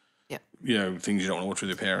 Yeah. Things you don't want to watch with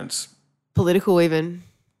your parents. Political even.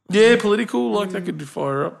 Yeah, political, like that could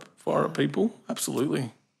fire up people.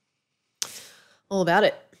 Absolutely. All about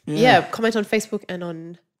it. Yeah, comment on Facebook and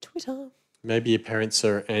on Twitter. Maybe your parents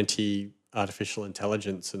are anti-artificial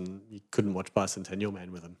intelligence and you couldn't watch Bicentennial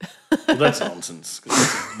Man with them. Well, that's nonsense. 'Cause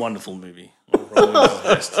it's a wonderful movie. Robin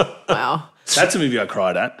Williams is the best. Wow. That's a movie I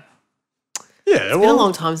cried at. Yeah, It's been a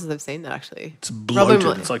long time since I've seen that actually. It's bloated.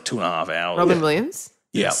 Williams. It's like 2.5 hours. Robin Williams?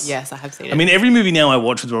 Yeah. Yes, I have seen it. I mean, every movie now I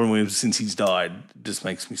watch with Robin Williams since he's died just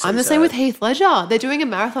makes me so I'm the sad. same with Heath Ledger. They're doing a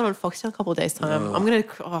marathon on Foxtel in a couple of days' time. I'm going to.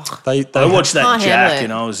 They I watched that Can't handle Jack it.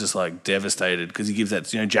 and I was just like devastated because he gives that,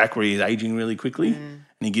 Jack where he's aging really quickly and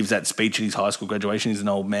he gives that speech at his high school graduation. He's an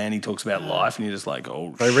old man. He talks about life and you're just like,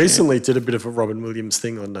 oh, They shit. recently did a bit of a Robin Williams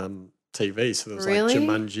thing on TV. So there was Really? like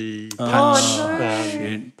Jumanji, Oh,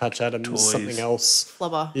 Patch, Patch Adams, Toys. something else.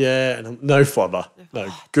 Flubber. Yeah, and no flubber.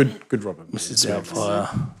 No, good Robin Mrs. Williams.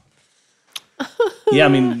 Doubtfire. Yeah, I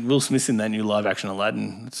mean, Will Smith's in that new live action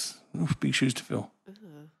Aladdin. It's big shoes to fill.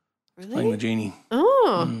 Playing Really? the genie.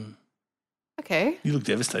 Oh. Okay. You look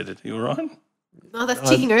devastated. You all right? No, that's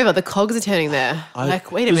ticking over. The cogs are turning there.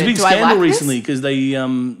 Like, wait a There was a minute. big Do I scandal like recently because they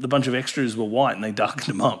the bunch of extras were white and they darkened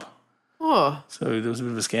them up. This? Oh, So there was a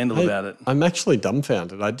bit of a scandal Hey, about it. I'm actually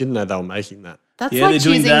dumbfounded. I didn't know they were making that. that's Yeah, like they're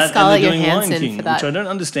doing choosing that and Scarlett they're doing Lion Johansson King, for that. which I don't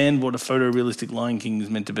understand what a photorealistic Lion King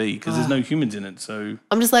is meant to be because there's no humans in it. So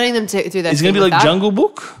I'm just letting them do their it's thing going to be with like that. Jungle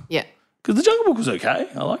Book Yeah. because the Jungle Book was okay.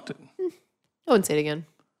 I liked it. I wouldn't see it again.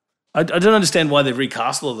 I don't understand why they've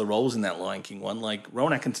recast all of the roles in that Lion King one. Like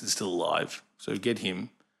Rowan Atkinson's still alive, so get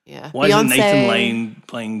him. Yeah. Why isn't Nathan Beyonce- Lane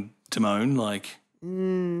playing Timon? Like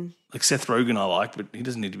Seth Rogen, I like, but he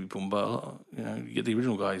doesn't need to be Pumbaa. You get the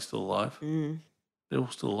original guy; he's still alive. They're all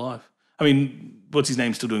still alive. I mean, what's his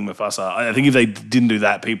name? Still doing Mufasa. I think if they didn't do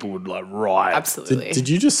that, people would like riot. Absolutely. Did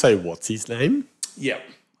you just say what's his name? Yeah,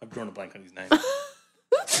 I've drawn a blank on his name.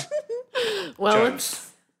 well, Jones.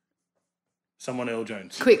 Someone Earl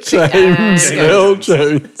Jones. quick. James go. Earl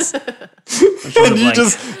Jones. I've drawn a And you blank.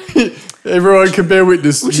 just, everyone can bear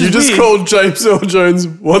witness. Which You is just weird. called James Earl Jones.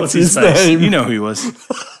 What's his face? name? You know who he was.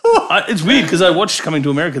 It's weird because I watched Coming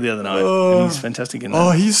to America the other night, and he's fantastic in that.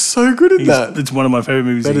 Oh, he's so good at that. It's one of my favorite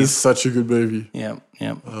movies. That he is such a good movie. Yeah.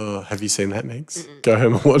 Have you seen that, Megs? Go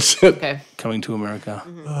home and watch it. Okay. Coming to America.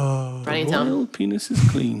 Running town. Royal penis is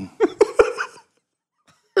clean.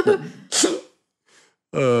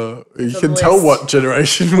 You can tell list. what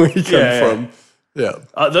generation we come Yeah. from. Yeah.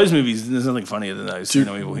 Those movies, there's nothing funnier than those. You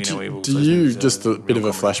know evil, he know evil. Do Those you, movies are just a real bit of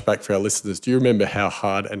a comedy. flashback for our listeners, do you remember how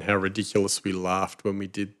hard and how ridiculous we laughed when we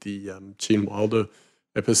did the Gene Wilder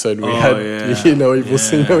episode? We had yeah. You Know Evil,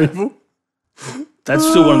 See No Evil. That's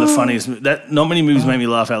still one of the funniest. That not many movies make me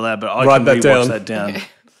laugh out loud, but I Write can that rewatch down. that down.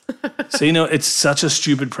 So it's such a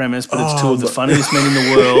stupid premise, but it's two of the funniest men in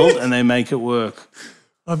the world, and they make it work.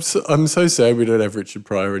 I'm so sad we don't have Richard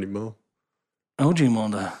Pryor anymore. Oh, Gene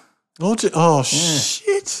Wilder.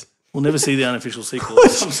 Shit. We'll never see the unofficial sequel. I'm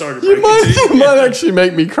sorry to break You might, it to you you. might actually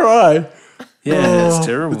make me cry. Yeah, it's Oh,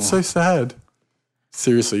 terrible. It's so sad.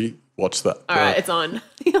 Seriously, watch that. All right, it's on.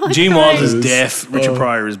 Gene Wilder is It is. deaf. Richard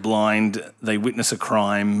Pryor is blind. They witness a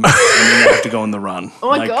crime and then they have to go on the run. Oh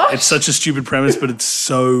my gosh. It's such a stupid premise, but it's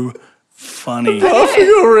so funny. Laughing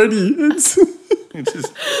already. It's It's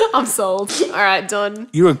just, I'm sold. All right, done.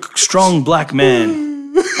 you're a strong black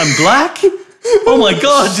man. I'm black? Oh my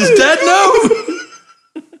God, does Dad know?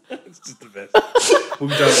 It's just the best. We'll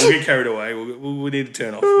get carried away. We need to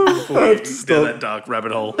turn off before we get down that dark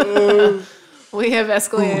rabbit hole. We have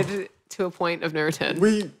escalated to a point of no return.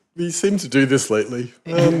 we seem to do this lately.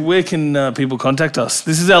 Where can people contact us?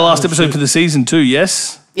 This is our last episode for the season too,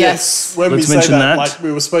 yes? Yes. When Let's we say mention that, that. like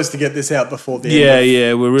we were supposed to get this out before the Yeah, end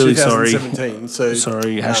yeah, we're really of sorry. 2017. So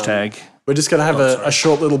Sorry, hashtag. we're just going to have a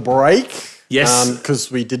short little break. Yes. Because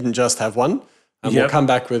we didn't just have one. And Yep. we'll come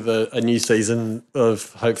back with a new season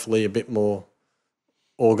of hopefully a bit more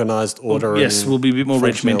organised order. Yes, and we'll be a bit more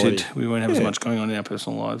regimented. functionality. We won't have as much going on in our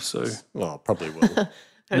personal lives. So Well, probably will. Don't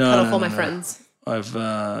cut off all my friends. I've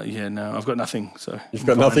I've got nothing. So You've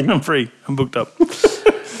got nothing? I'm free. I'm booked up.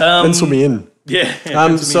 Pencil me in.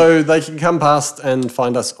 Yeah. So they can come past and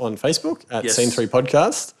find us on Facebook at Yes. Scene 3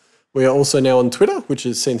 Podcast. We are also now on Twitter, which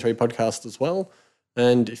is Scene 3 Podcast as well.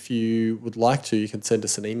 And if you would like to, you can send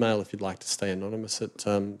us an email if you'd like to stay anonymous at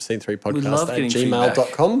scene3podcast love at getting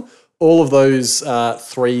gmail.com. All of those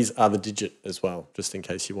threes are the digit as well, just in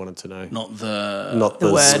case you wanted to know. not the Not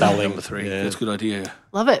the, word. spelling. number 3. Yeah. That's a good idea.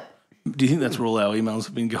 Love it. Do you think that's where all our emails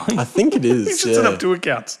have been going? I think it We is. should set yeah. up 2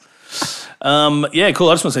 accounts. Yeah, cool.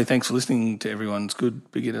 I just want to say thanks for listening to everyone. It's good.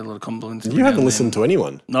 We get a lot of compliments. You haven't listened to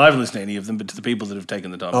anyone. No, I haven't listened to any of them, but to the people that have taken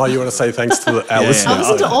the time. Oh, you want to say thanks to our I listeners?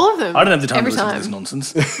 listen to all of them. I don't have the time every to listen time. to this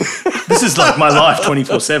nonsense. This is like my life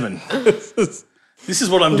 24/7. This is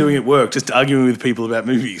what I'm doing at work, just arguing with people about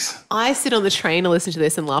movies. I sit on the train and listen to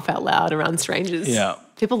this and laugh out loud around strangers. Yeah.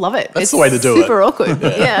 People love it. That's the way to do it. Super awkward.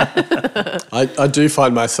 Yeah. I do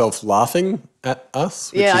find myself laughing at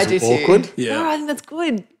us, which Yeah, I is do too. awkward. Yeah. Oh, I think that's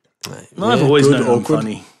good. No, I've Yeah, always good, known I'm awkward.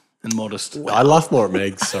 funny and modest. I laugh more at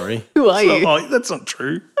Meg, sorry. Who are you? Oh, that's not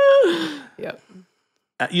true. Yep.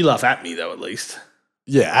 You laugh at me, though, at least.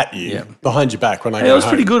 Yeah, at you. Yeah. Behind your back when I Hey, go that was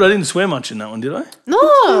home. pretty good. I didn't swear much in that one, did I?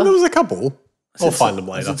 No. There was a couple. I'll find them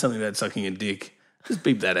I later. said something about sucking a dick. Just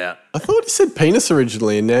beep that out. I thought you said penis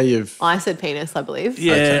originally, and now you've... I said penis, I believe.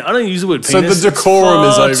 Yeah, I don't use the word So penis. the decorum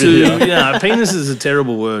It's is far over too- here. Yeah, penis is a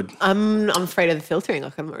terrible word. I'm afraid of the filtering.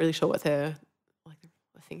 Like I'm not really sure what the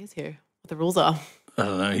thing is here. What the rules are. I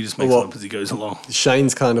don't know. He just makes Well- it up as he goes along.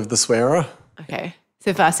 Shane's kind of the swearer. Okay.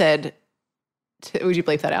 So if I said, would you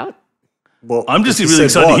bleep that out? Well, I'm just if really you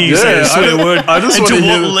excited said to hear you what? say a Yeah, swear word. I just and want to to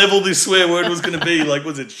what hear... level this swear word was going to be. Like,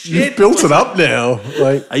 was it shit? You've built it up now.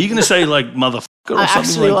 Like, Are you going to say like motherfucker or I something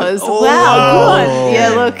actually like was. that? Oh, Wow, good. Yeah,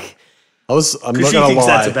 look. I'm Because not she going to thinks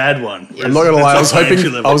that's a lie. bad one. I'm not going to lie. That's like my entry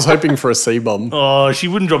level. I was hoping for a C-bomb. Oh, she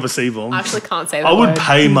wouldn't drop a C-bomb. I actually can't say that I would word.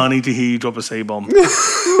 pay money to hear you drop a C-bomb.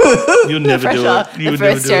 You'll never do Pressure. it. You The would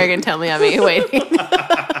never first do staring it. and tell me I'm waiting.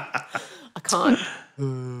 I can't.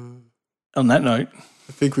 On that note,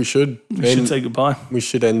 I think we should. we should say goodbye. We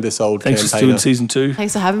should end this old Thanks for campaign. doing season 2.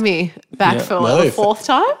 Thanks for having me back Yeah. for No, what, the 4th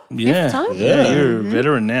time? Yeah. 5th time? Yeah, you're a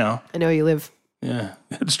veteran now. I know where you live. Yeah,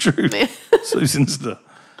 that's true. So sinister.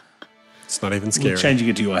 It's not even We're scary. changing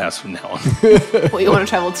it to your house from now on. Well, you want to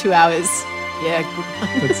travel 2 hours? Yeah.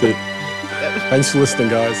 Good. That's it. Thanks for listening,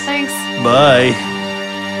 guys. Thanks. Bye.